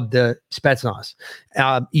indicative of the Spetsnaz.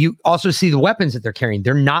 You also see the weapons that they're carrying.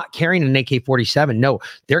 They're not carrying an AK-47. No,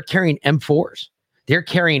 they're carrying M4s. They're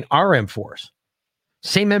carrying our M4s.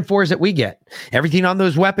 Same M4s that we get. Everything on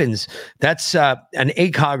those weapons, that's an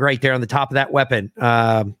ACOG right there on the top of that weapon.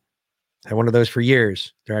 Had one of those for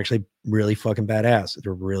years. They're actually really fucking badass.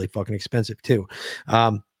 They're really fucking expensive too.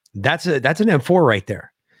 That's an M4 right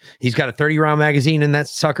there. He's got a 30-round magazine in that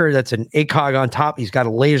sucker. That's an ACOG on top. He's got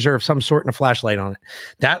a laser of some sort and a flashlight on it.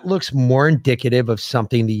 That looks more indicative of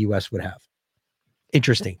something the U.S. would have.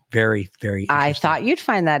 Interesting. Very, very interesting. I thought you'd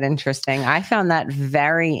find that interesting. I found that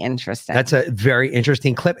very interesting. That's a very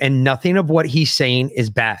interesting clip. And nothing of what he's saying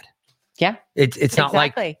is bad. Yeah. It's not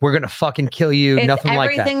like we're going to fucking kill you. It's nothing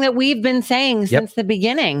like that. Everything that we've been saying since the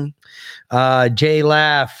beginning. Jay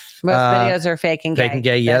Laugh. Most videos are fake and gay. Fake and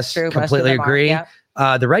gay, yes. True. Completely agree. Yep.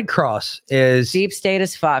 The Red Cross is deep state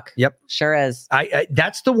as fuck. Yep. Sure is.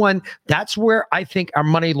 That's the one. That's where I think our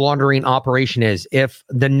money laundering operation is. If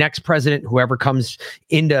the next president, whoever comes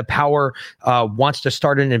into power, wants to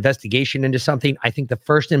start an investigation into something, I think the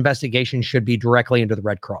first investigation should be directly into the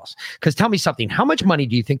Red Cross. Because tell me something, how much money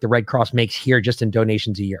do you think the Red Cross makes here just in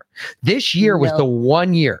donations a year? This year was the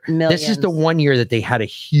 1 year. This is the 1 year that they had a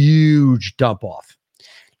huge dump off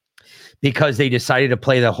because they decided to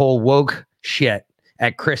play the whole woke shit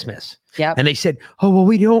at Christmas. Yep. And they said, oh, well,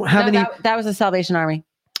 we don't have any. That was the Salvation Army.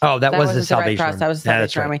 Oh, that was the Salvation Red Cross. Army. That was the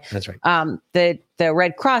Salvation Army. That's right. The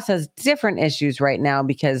Red Cross has different issues right now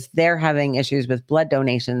because they're having issues with blood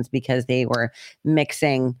donations because they were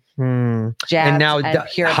mixing jabs and now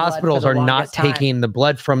pure hospitals are not taking the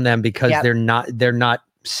blood from them because they're not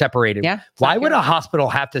separated. Yeah. Why would a hospital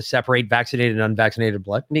have to separate vaccinated and unvaccinated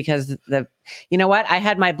blood? Because you know what? I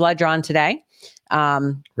had my blood drawn today.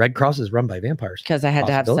 Red Cross is run by vampires because I had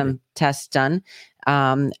to have some tests done.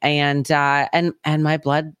 And my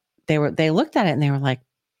blood, they looked at it and they were like,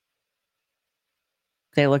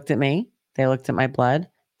 they looked at me, they looked at my blood,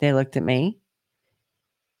 they looked at me.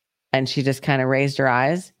 And she just kind of raised her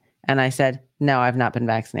eyes. And I said, no, I've not been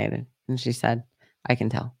vaccinated. And she said, I can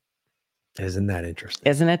tell. Isn't that interesting?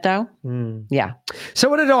 Isn't it though? Yeah. So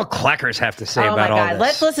what did all clackers have to say about all this?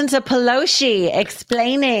 Let's listen to Pelosi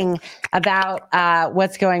explaining about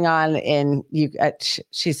what's going on in you.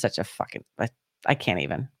 She's such a fucking, I can't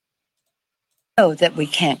even. Oh, that we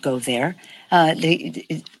can't go there.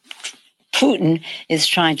 Putin is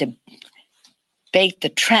trying to bait the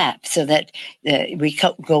trap so that we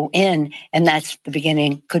go in, and that's the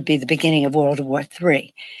beginning, could be the beginning of World War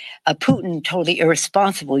III. Putin totally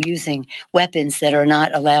irresponsible using weapons that are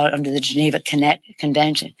not allowed under the Geneva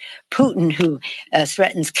Convention. Putin, who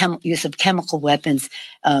threatens use of chemical weapons,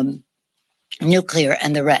 nuclear,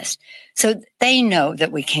 and the rest. So they know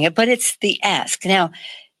that we can't, but it's the ask. Now,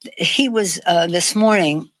 he was this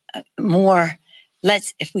morning more.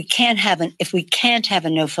 If we can't have a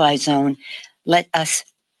no-fly zone, let us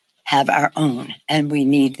have our own, and we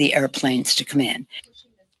need the airplanes to come in.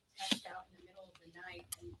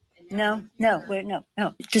 No.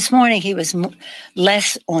 This morning he was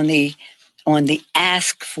less on the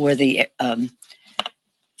ask for the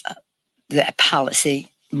policy,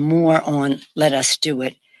 more on let us do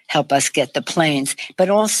it, help us get the planes. But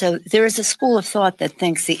also there is a school of thought that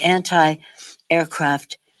thinks the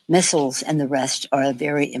anti-aircraft missiles and the rest are a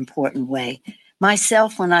very important way.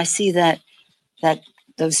 Myself, when I see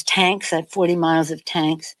those tanks, that 40 miles of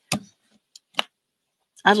tanks,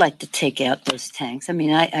 I'd like to take out those tanks. I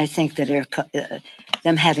mean, I think that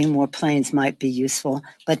them having more planes might be useful,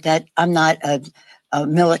 but that I'm not a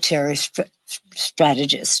military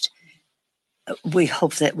strategist. We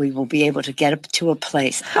hope that we will be able to get up to a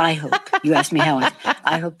place. I hope. You asked me how.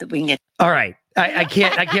 I hope that we can get. All right. I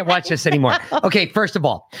can't watch this anymore. Okay, first of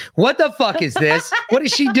all, what the fuck is this? What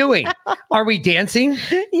is she doing? Are we dancing?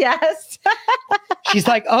 Yes. She's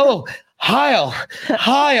like, oh, Heil.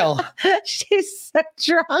 She's so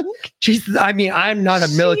drunk. I'm not a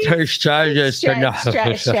military strategist.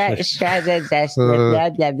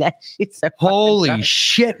 Holy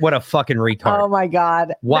shit, what a fucking retard. Oh my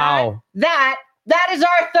God. Wow. That is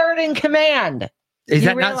our third in command. Is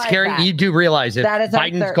that not scary? That? You do realize it. That is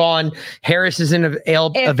Biden's gone. Harris isn't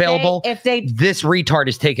available. This retard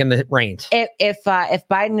is taking the reins. If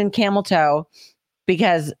Biden and Camel Toe,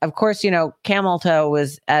 because of course, Camel Toe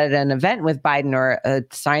was at an event with Biden or a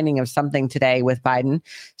signing of something today with Biden.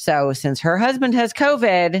 So since her husband has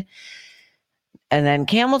COVID and then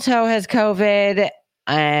Camel Toe has COVID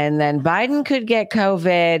and then Biden could get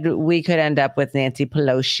COVID, we could end up with Nancy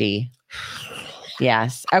Pelosi.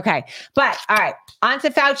 Yes. Okay. But all right. On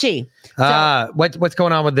to Fauci. What's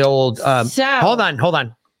going on with the old? Hold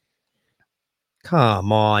on.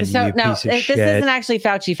 Come on, so you no, piece of this shit. isn't actually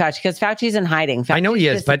Fauci because Fauci's in hiding. Fauci's I know he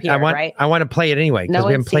is, but I want to play it anyway because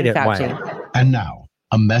we haven't played it. And now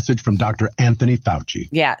a message from Dr. Anthony Fauci.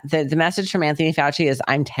 Yeah, the message from Anthony Fauci is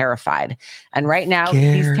I'm terrified. And right now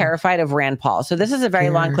he's terrified of Rand Paul. So this is a very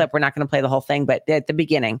long clip. We're not going to play the whole thing, but at the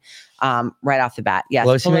beginning, right off the bat. Yes,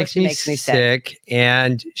 Pelosi makes me sick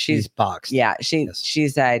and she's boxed. Yeah, she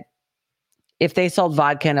said if they sold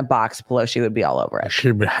vodka in a box, Pelosi would be all over it.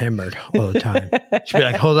 She'd be hammered all the time. She'd be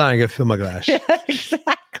like, hold on, I got to fill my glass. Yeah, exactly.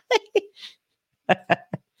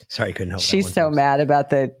 Sorry, I couldn't help She's so mad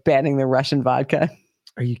about the banning the Russian vodka.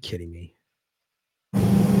 Are you kidding me?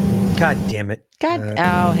 God damn it.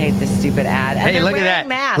 I hate this stupid ad. And hey, look at that.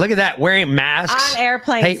 Masks. Look at that. Wearing masks. On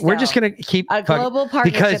airplanes. Hey, we're just going to keep a global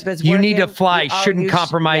partnership because you need to fly. Shouldn't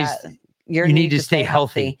compromise. You need to stay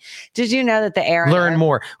healthy. Did you know that the air learn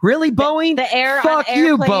more? Really, Boeing? The air Fuck on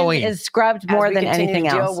you, Boeing Boeing is scrubbed more than anything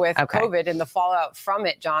else. Deal with COVID and the fallout from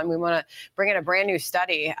it, John. We want to bring in a brand new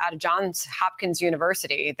study out of Johns Hopkins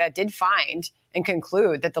University that did find and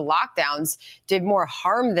conclude that the lockdowns did more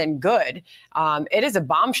harm than good. It is a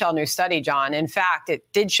bombshell new study, John. In fact, it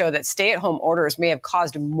did show that stay-at-home orders may have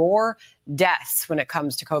caused more deaths when it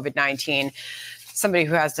comes to COVID-19. Somebody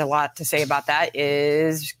who has a lot to say about that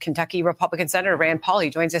is Kentucky Republican Senator Rand Paul. He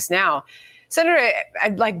joins us now. Senator,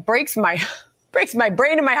 it breaks my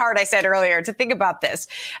brain and my heart, I said earlier, to think about this.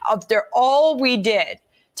 After all we did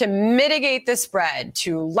to mitigate the spread,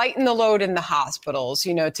 to lighten the load in the hospitals,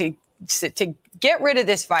 to get rid of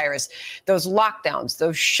this virus, those lockdowns,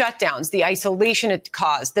 those shutdowns, the isolation it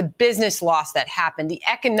caused, the business loss that happened, the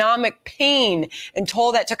economic pain and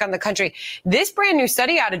toll that took on the country. This brand new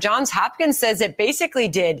study out of Johns Hopkins says it basically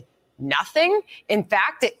did nothing. In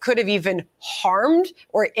fact, it could have even harmed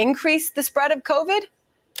or increased the spread of COVID.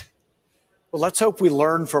 Well, let's hope we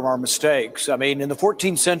learn from our mistakes. I mean, in the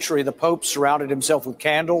 14th century, the Pope surrounded himself with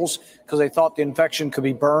candles because they thought the infection could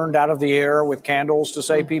be burned out of the air with candles to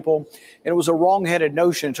save people. And it was a wrong-headed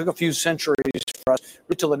notion. It took a few centuries for us,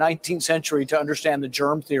 until the 19th century, to understand the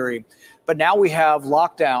germ theory. But now we have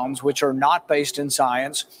lockdowns, which are not based in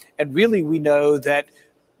science. And really, we know that,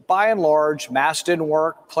 by and large, masks didn't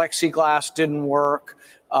work, plexiglass didn't work,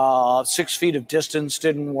 6 feet of distance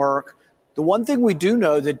didn't work. The one thing we do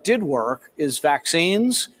know that did work is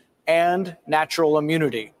vaccines and natural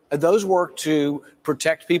immunity. And those work to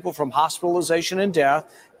protect people from hospitalization and death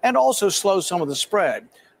and also slow some of the spread.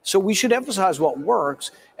 So we should emphasize what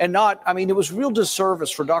works and not, it was real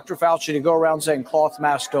disservice for Dr. Fauci to go around saying cloth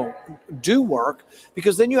masks do work,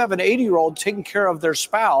 because then you have an 80-year-old taking care of their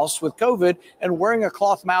spouse with COVID and wearing a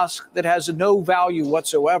cloth mask that has no value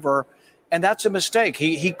whatsoever. And that's a mistake.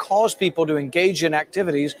 He caused people to engage in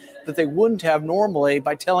activities that they wouldn't have normally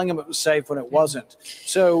by telling them it was safe when it wasn't.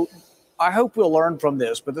 So I hope we'll learn from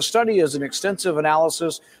this. But the study is an extensive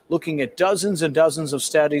analysis looking at dozens and dozens of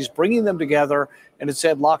studies, bringing them together. And it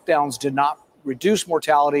said lockdowns did not reduce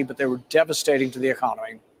mortality, but they were devastating to the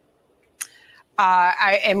economy.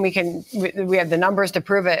 We have the numbers to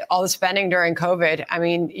prove it. All the spending during COVID.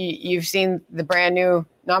 You've seen the brand new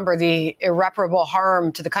number, the irreparable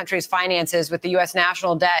harm to the country's finances, with the U.S.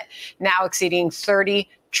 national debt now exceeding $30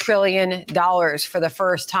 trillion for the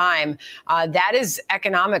first time. That is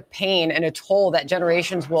economic pain and a toll that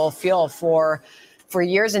generations will feel for for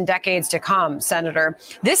years and decades to come, Senator.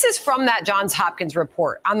 This is from that Johns Hopkins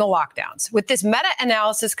report on the lockdowns. With this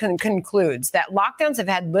meta-analysis concludes that lockdowns have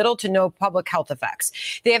had little to no public health effects.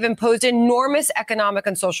 They have imposed enormous economic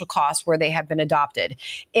and social costs where they have been adopted.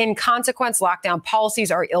 In consequence, lockdown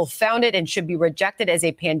policies are ill-founded and should be rejected as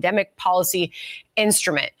a pandemic policy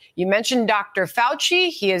instrument. You mentioned Dr. Fauci.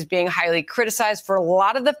 He is being highly criticized for a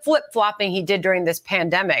lot of the flip-flopping he did during this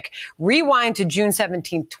pandemic. Rewind to June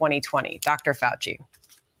 17th, 2020. Dr. Fauci.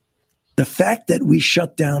 The fact that we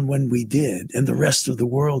shut down when we did and the rest of the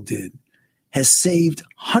world did has saved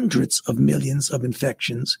hundreds of millions of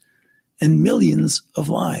infections and millions of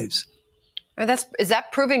lives. Is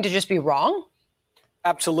that proving to just be wrong?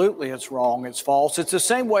 Absolutely, it's wrong. It's false. It's the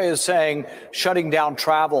same way as saying shutting down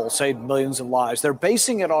travel saved millions of lives. They're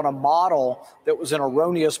basing it on a model that was an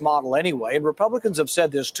erroneous model anyway. And Republicans have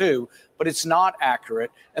said this too, but it's not accurate.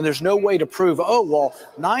 And there's no way to prove,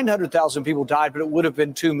 900,000 people died, but it would have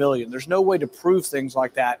been 2 million. There's no way to prove things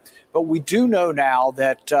like that. But we do know now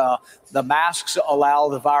that the masks allow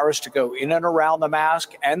the virus to go in and around the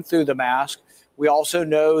mask and through the mask. We also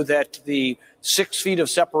know that the 6 feet of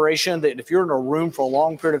separation, that if you're in a room for a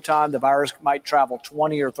long period of time, the virus might travel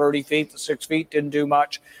 20 or 30 feet. The 6 feet didn't do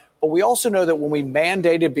much. But we also know that when we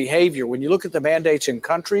mandated behavior, when you look at the mandates in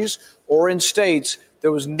countries or in states,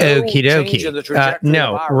 there was no change in the trajectory of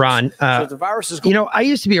the virus. Ron. So the virus is going. I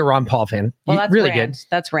used to be a Ron Paul fan. Well, that's really Rand. good.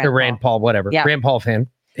 That's Rand. The Rand Paul, whatever. Yeah. Rand Paul fan.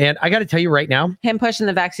 And I got to tell you right now, him pushing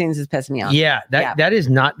the vaccines is pissing me off. Yeah, that is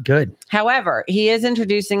not good. However, he is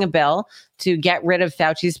introducing a bill to get rid of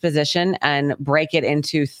Fauci's position and break it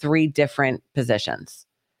into 3 different positions.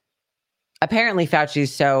 Apparently,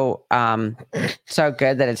 Fauci's so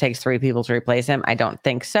good that it takes 3 people to replace him. I don't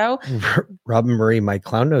think so. Robin Marie, my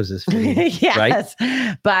clown nose is fading, yes, right?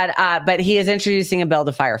 But he is introducing a bill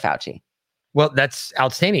to fire Fauci. Well, that's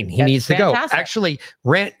outstanding. He needs to go. Actually,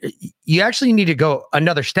 Rand, you actually need to go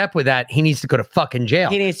another step with that. He needs to go to fucking jail.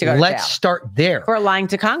 He needs to go to Let's jail. start there. For lying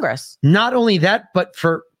to Congress. Not only that, but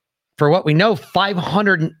for what we know,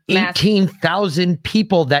 518,000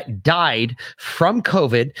 people that died from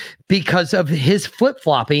COVID because of his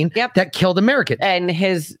flip-flopping that killed Americans. And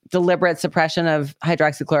his deliberate suppression of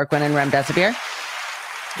hydroxychloroquine and remdesivir.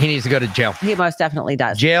 He needs to go to jail. He most definitely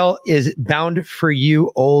does. Jail is bound for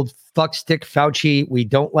you, old fuckstick Fauci. We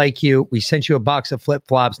don't like you. We sent you a box of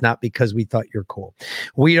flip-flops, not because we thought you're cool.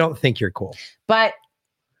 We don't think you're cool. But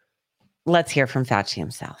let's hear from Fauci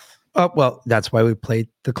himself. Oh, well, that's why we played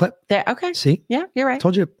the clip. There, okay. See? Yeah, you're right.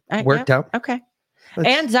 Told you it worked out. Okay.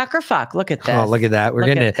 And Zuckerfuck. Look at this. Oh, look at that. We're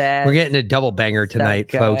getting a double banger tonight,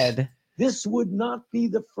 folks. This would not be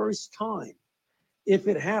the first time, if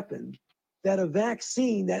it happened, that a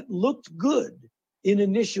vaccine that looked good in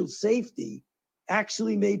initial safety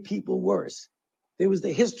actually made people worse. There was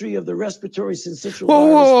the history of the respiratory syncytial virus.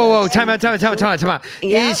 Whoa. Time out.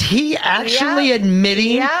 Is he actually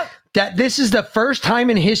admitting that this is the first time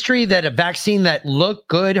in history that a vaccine that looked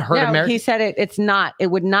good hurt Americans? He said it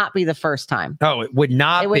would not be the first time. Oh, it would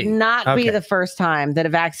not be. It would not be the first time that a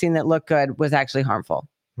vaccine that looked good was actually harmful.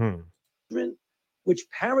 Which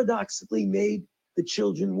paradoxically made the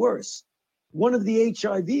children worse. One of the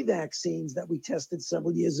HIV vaccines that we tested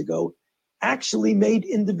several years ago actually made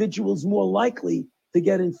individuals more likely to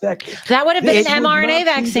get infected. That would have been an mRNA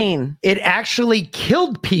vaccine. It actually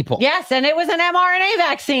killed people. Yes, and it was an mRNA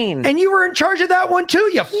vaccine. And you were in charge of that one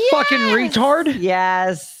too, you fucking retard.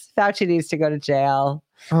 Yes. Fauci needs to go to jail.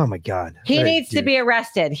 Oh my God. He needs to be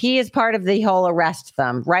arrested. He is part of the whole arrest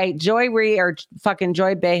them, right? Joy Behar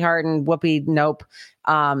and Whoopi Nope.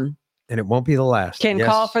 And it won't be the last. Can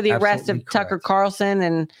call for the arrest of Tucker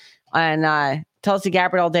Carlson and Tulsi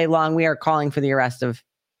Gabbard all day long. We are calling for the arrest of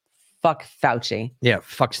fuck Fauci. Yeah,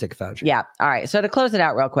 fuck stick Fauci. Yeah. All right. So to close it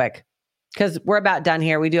out real quick, because we're about done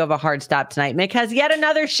here. We do have a hard stop tonight. Mick has yet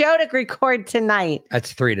another show to record tonight.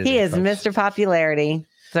 That's 3 today. He is folks. Mr. Popularity.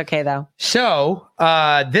 It's okay though. So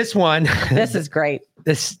this one. This is great.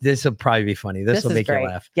 This will probably be funny. This will make you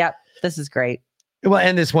laugh. Yep. This is great. We'll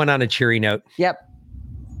end this one on a cheery note. Yep.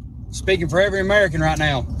 Speaking for every American right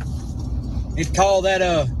now. Need to call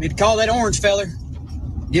that orange feller.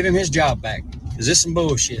 Give him his job back. Cause this is some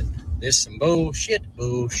bullshit. This is some bullshit.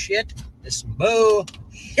 This is some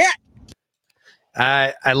bullshit.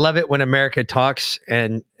 I love it when America talks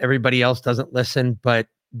and everybody else doesn't listen, but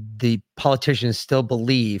the politicians still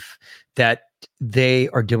believe that they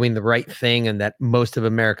are doing the right thing and that most of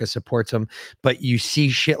America supports them. But you see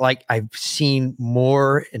shit like I've seen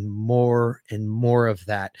more and more and more of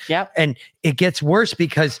that. Yep. And it gets worse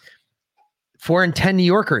because 4 in 10 New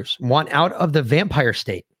Yorkers want out of the vampire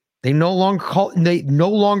state. They no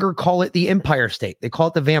longer call it the Empire State. They call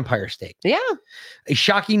it the Vampire State. Yeah. A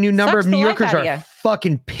shocking new number Sucks of New the life Yorkers out of are you.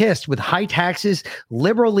 fucking pissed with high taxes,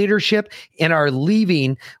 liberal leadership, and are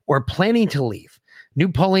leaving or planning to leave. New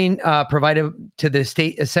polling provided to the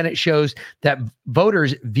state Senate shows that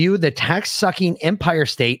voters view the tax-sucking Empire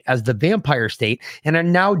State as the Vampire State and are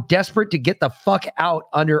now desperate to get the fuck out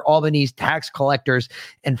under Albany's tax collectors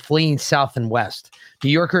and fleeing south and west.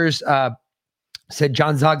 New Yorkers said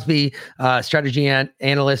John Zogsby, strategy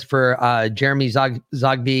analyst for Jeremy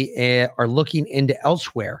Zogsby, are looking into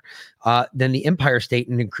elsewhere than the Empire State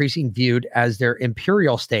and increasing viewed as their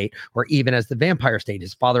imperial state or even as the Vampire State.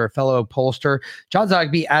 His father, a fellow pollster, John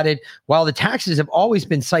Zogsby, added, while the taxes have always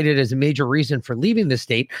been cited as a major reason for leaving the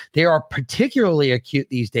state, they are particularly acute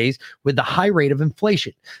these days with the high rate of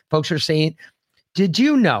inflation. Folks are saying, did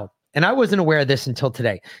you know? And I wasn't aware of this until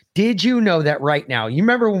today. Did you know that right now, you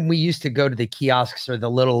remember when we used to go to the kiosks or the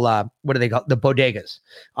little, what do they call it? The bodegas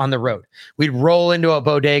on the road? We'd roll into a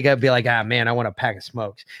bodega and be like, man, I want a pack of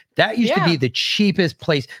smokes. That used to be the cheapest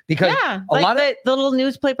place because a lot of the little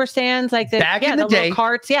newspaper stands, like back in the day, little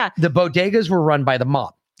carts. Yeah. The bodegas were run by the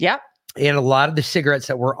mob. Yep. And a lot of the cigarettes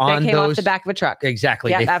that were on they came those off the back of a truck.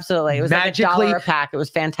 Exactly. Yeah, They absolutely. It was like $1 a pack. It was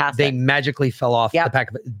fantastic. They magically fell off the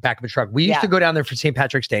back of a truck. We used to go down there for St.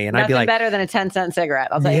 Patrick's Day, and I'd be like, better than a 10-cent cigarette.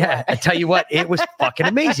 I'll tell you what. I tell you what, it was fucking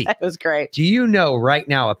amazing. It was great. Do you know right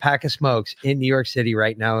now a pack of smokes in New York City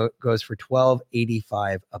right now goes for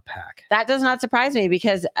 $12.85 a pack? That does not surprise me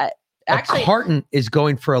because actually a carton is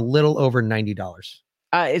going for a little over $90.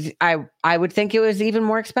 I would think it was even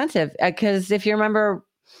more expensive because if you remember.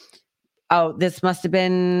 Oh, this must have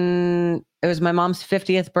been, it was my mom's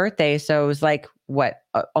 50th birthday. So it was like,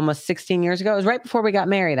 almost 16 years ago. It was right before we got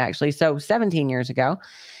married, actually. So 17 years ago.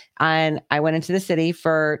 And I went into the city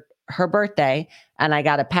for her birthday and I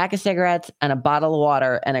got a pack of cigarettes and a bottle of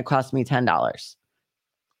water and it cost me $10.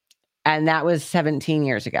 And that was 17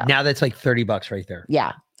 years ago. Now that's like $30 right there.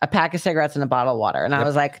 Yeah. A pack of cigarettes and a bottle of water. And I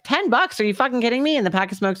was like, $10? Are you fucking kidding me? And the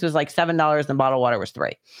pack of smokes was like $7 and the bottle of water was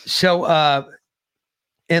 $3. So,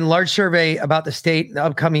 in large survey about the state, the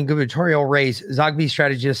upcoming gubernatorial race, Zogsby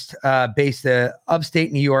strategist based in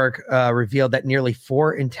upstate New York revealed that nearly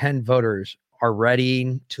 4 in 10 voters are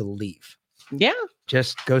ready to leave. Yeah.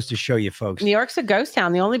 Just goes to show you, folks. New York's a ghost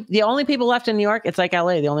town. The only people left in New York, it's like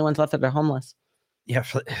LA. The only ones left that are homeless. Yeah,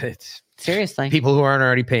 it's seriously people who aren't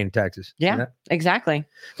already paying taxes. Yeah, exactly.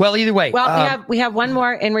 Well, either way. Well, we have one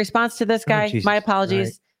more in response to this guy. Jesus. My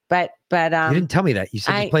apologies, but you didn't tell me that. You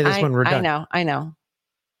said you play this when we're done. I know.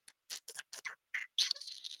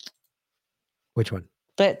 Which one?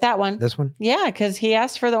 That one. This one? Yeah, because he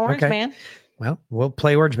asked for the orange man. Well, we'll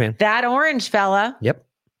play Orange Man. That orange fella. Yep.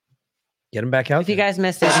 Get him back out. If you guys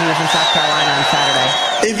missed it, he was in South Carolina on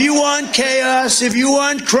Saturday. If you want chaos, if you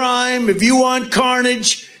want crime, if you want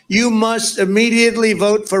carnage, you must immediately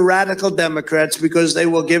vote for radical Democrats because they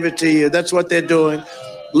will give it to you. That's what they're doing.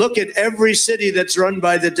 Look at every city that's run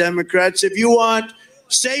by the Democrats. If you want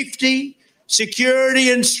safety, security,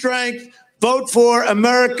 and strength, vote for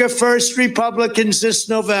America First Republicans this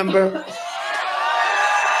November.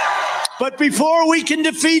 But before we can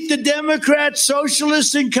defeat the Democrats,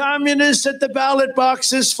 socialists, and communists at the ballot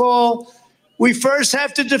boxes fall, we first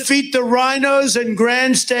have to defeat the rhinos and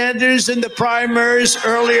grandstanders in the primaries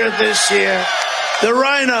earlier this year. The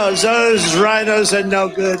rhinos, those rhinos are no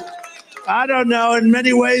good. I don't know. In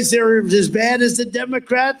many ways, they're as bad as the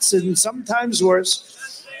Democrats and sometimes worse.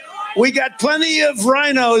 We got plenty of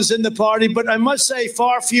rhinos in the party, but I must say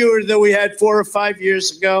far fewer than we had 4 or 5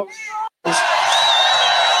 years ago.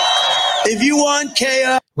 If you want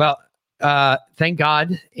chaos. Well, thank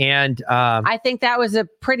God. And I think that was a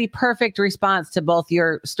pretty perfect response to both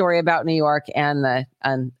your story about New York and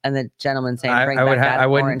the gentleman saying, I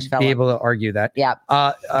wouldn't be able to argue that. Yeah.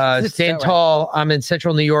 Staying tall. I'm in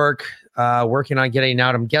central New York, working on getting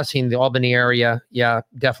out. I'm guessing the Albany area. Yeah,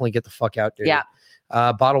 definitely get the fuck out, dude. Yeah.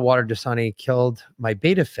 Bottled water Dasani killed my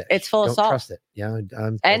beta fish. It's full of salt. Trust it. Yeah,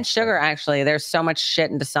 and sugar. Actually, there's so much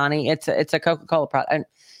shit in Dasani. It's a Coca-Cola product.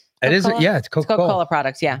 It is. Yeah, it's Coca-Cola. Coca-Cola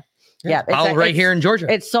products. Yeah. It's right here in Georgia.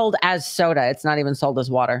 It's sold as soda. It's not even sold as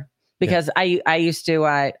water because I used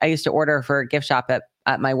to order for a gift shop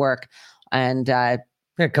at my work, and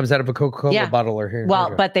it comes out of a Coca-Cola bottle or here.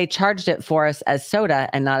 Well, but they charged it for us as soda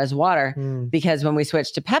and not as water because when we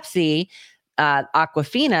switched to Pepsi.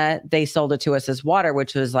 Aquafina, they sold it to us as water,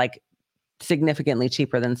 which was like significantly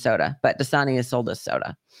cheaper than soda, but Dasani is sold as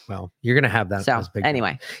soda. Well, you're going to have that. So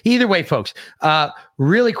anyway, either way, folks,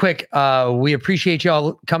 really quick. We appreciate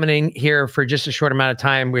y'all coming in here for just a short amount of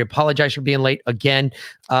time. We apologize for being late again.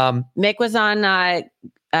 Mick was on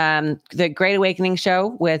the Great Awakening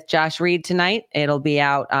show with Josh Reed tonight. It'll be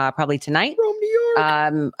out probably tonight. From New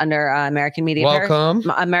York. Under American Media.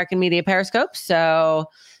 Welcome. American Media Periscope. So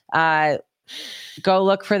go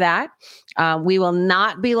look for that. We will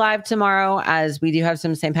not be live tomorrow as we do have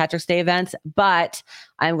some St. Patrick's Day events, but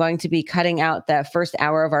I'm going to be cutting out the first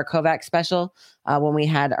hour of our Kovacs special when we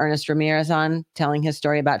had Ernest Ramirez on telling his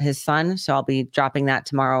story about his son. So I'll be dropping that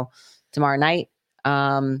tomorrow night.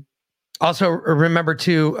 Also, remember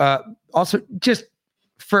to also just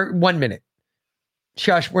for 1 minute,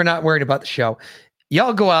 shush, we're not worried about the show.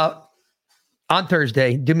 Y'all go out on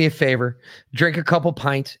Thursday, do me a favor, drink a couple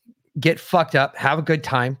pints, get fucked up, have a good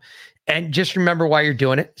time, and just remember why you're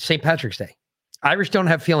doing it. St. Patrick's Day. Irish don't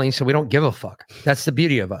have feelings, so we don't give a fuck. That's the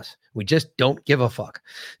beauty of us. We just don't give a fuck.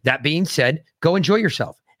 That being said, go enjoy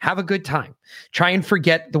yourself. Have a good time. Try and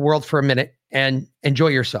forget the world for a minute and enjoy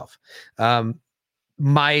yourself.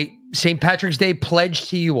 My St. Patrick's Day pledge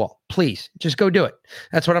to you all, please just go do it.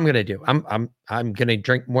 That's what I'm going to do. I'm going to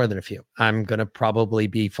drink more than a few. I'm going to probably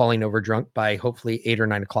be falling over drunk by hopefully 8 or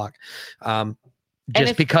 9 o'clock.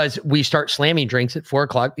 Just because we start slamming drinks at 4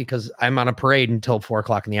 o'clock because I'm on a parade until 4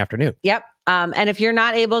 o'clock in the afternoon. Yep. And if you're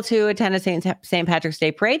not able to attend a St. Patrick's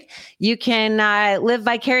Day parade, you can live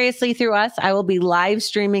vicariously through us. I will be live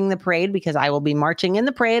streaming the parade because I will be marching in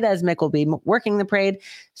the parade as Mick will be working the parade.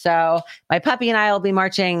 So my puppy and I will be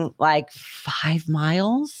marching like 5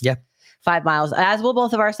 miles. Yeah. 5 miles, as will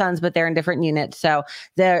both of our sons, but they're in different units. So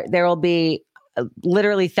there will be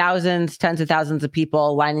literally thousands, tens of thousands of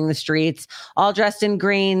people lining the streets, all dressed in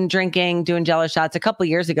green, drinking, doing Jello shots. A couple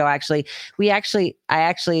years ago, actually,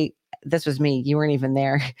 this was me. You weren't even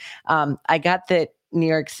there. I got the New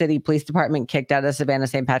York City Police Department kicked out of Savannah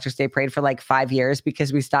St. Patrick's Day parade for like 5 years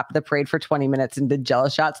because we stopped the parade for 20 minutes and did Jello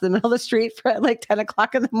shots in the middle of the street for like 10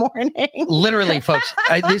 o'clock in the morning. Literally, folks,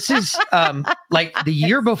 this is like the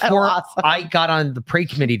year before awesome. I got on the parade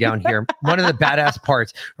committee down here. One of the badass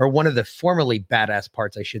parts, or one of the formerly badass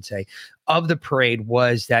parts, I should say, of the parade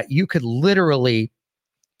was that you could literally,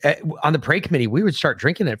 on the parade committee, we would start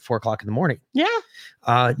drinking at 4 o'clock in the morning. Yeah.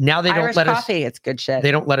 Now they Irish don't let coffee, it's good shit. They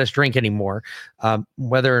don't let us drink anymore.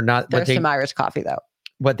 Whether or not there's some Irish coffee though.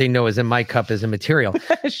 What they know is in my cup is immaterial.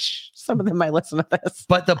 Some of them might listen to this.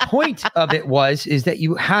 But the point of it is that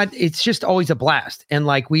it's just always a blast. And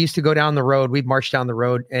like we used to go down the road, we'd march down the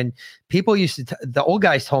road, and people used to, the old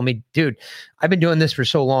guys told me, dude, I've been doing this for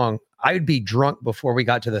so long. I would be drunk before we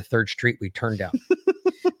got to the 3rd Street we turned down.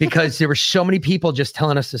 Because there were so many people just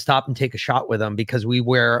telling us to stop and take a shot with them because we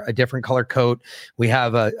wear a different color coat. We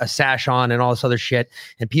have a sash on and all this other shit.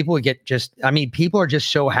 And people would get people are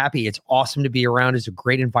just so happy. It's awesome to be around. It's a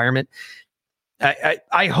great environment.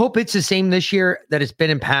 I hope it's the same this year that it's been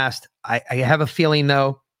in past. I have a feeling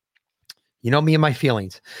though, you know me and my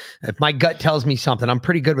feelings. If my gut tells me something, I'm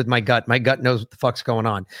pretty good with my gut. My gut knows what the fuck's going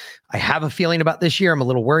on. I have a feeling about this year. I'm a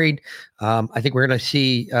little worried. I think we're going to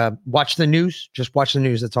see, watch the news. Just watch the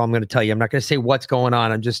news. That's all I'm going to tell you. I'm not going to say what's going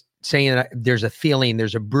on. I'm just saying that there's a feeling,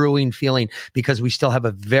 there's a brewing feeling because we still have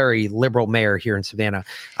a very liberal mayor here in Savannah.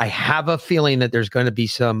 I have a feeling that there's going to be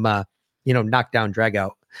some, knockdown, drag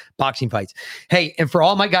out boxing fights. Hey, and for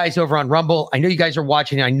all my guys over on Rumble, I know you guys are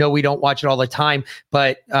watching. I know we don't watch it all the time,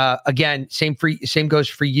 but again, same goes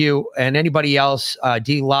for you and anybody else.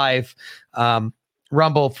 D Live,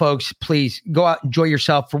 Rumble folks, please go out, enjoy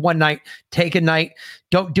yourself for one night. Take a night.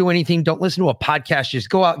 Don't do anything. Don't listen to a podcast. Just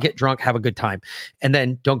go out, get drunk, have a good time, and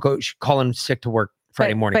then don't go calling sick to work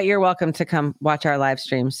Friday morning. But you're welcome to come watch our live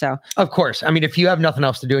stream. So of course, I mean, if you have nothing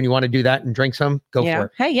else to do and you want to do that and drink some, go for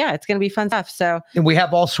it. Hey, yeah, it's going to be fun stuff. So and we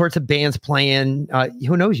have all sorts of bands playing.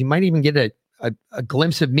 Who knows? You might even get a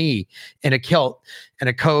glimpse of me in a kilt and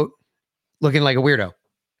a coat, looking like a weirdo.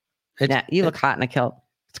 You look hot in a kilt.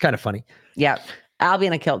 It's kind of funny. Yeah, I'll be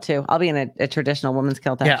in a kilt too. I'll be in a traditional woman's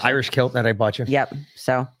kilt. Actually. Yeah, Irish kilt that I bought you. Yep.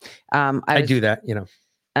 So I do that.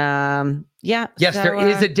 Yeah. Yes, so, there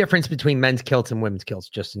is a difference between men's kilts and women's kilts,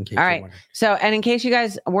 just in case. All right. So, and in case you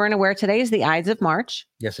guys weren't aware, today is the Ides of March.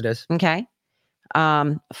 Yes, it is. Okay.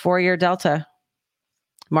 4-year Delta,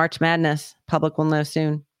 March Madness. Public will know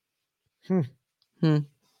soon.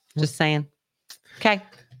 Just saying. Okay.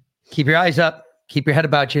 Keep your eyes up. Keep your head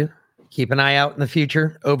about you. Keep an eye out in the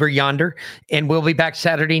future over yonder. And we'll be back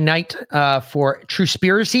Saturday night for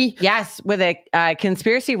Truspiracy. Yes, with a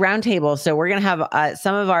conspiracy roundtable. So we're going to have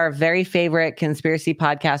some of our very favorite conspiracy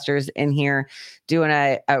podcasters in here doing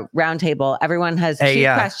a roundtable. Everyone has 2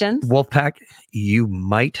 questions. Wolfpack, you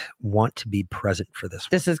might want to be present for this one.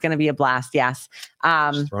 This is going to be a blast. Yes.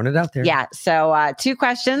 Just throwing it out there. Yeah. So 2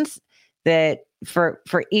 questions that for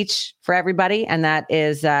everybody. And that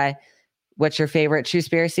is, what's your favorite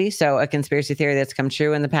conspiracy? So a conspiracy theory that's come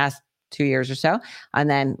true in the past 2 years or so. And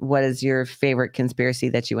then what is your favorite conspiracy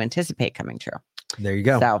that you anticipate coming true? There you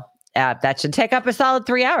go. So that should take up a solid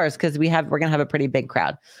 3 hours because we're going to have a pretty big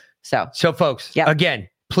crowd. So folks, again,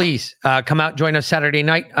 please come out, join us Saturday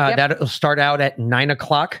night. That'll start out at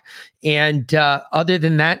 9:00. And other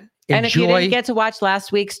than that, and if you didn't get to watch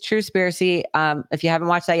last week's Truspiracy, if you haven't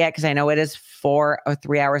watched that yet, because I know it is 4 or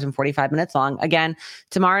 3 hours and 45 minutes long. Again,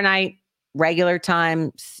 tomorrow night, regular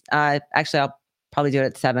time. Actually, I'll probably do it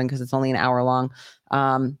at 7 because it's only an hour long.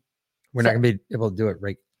 We're not going to be able to do it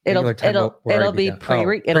right. It'll be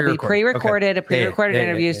pre-recorded, a pre-recorded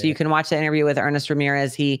interview, so you can watch the interview with Ernest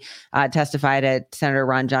Ramirez. He testified at Senator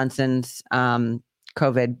Ron Johnson's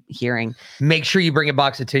COVID hearing. Make sure you bring a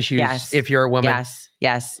box of tissues if you're a woman.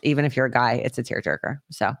 Yes. Even if you're a guy, it's a tearjerker.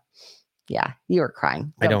 So, yeah, you were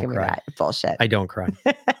crying. I don't give cry. Me that bullshit. I don't cry.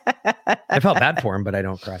 I felt bad for him, but I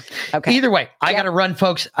don't cry. Okay. Either way, I got to run,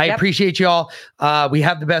 folks. I appreciate you all. We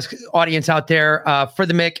have the best audience out there for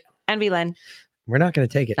the Mick and V-Lynn. We're not going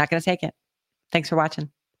to take it. Not going to take it. Thanks for watching.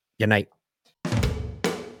 Good night.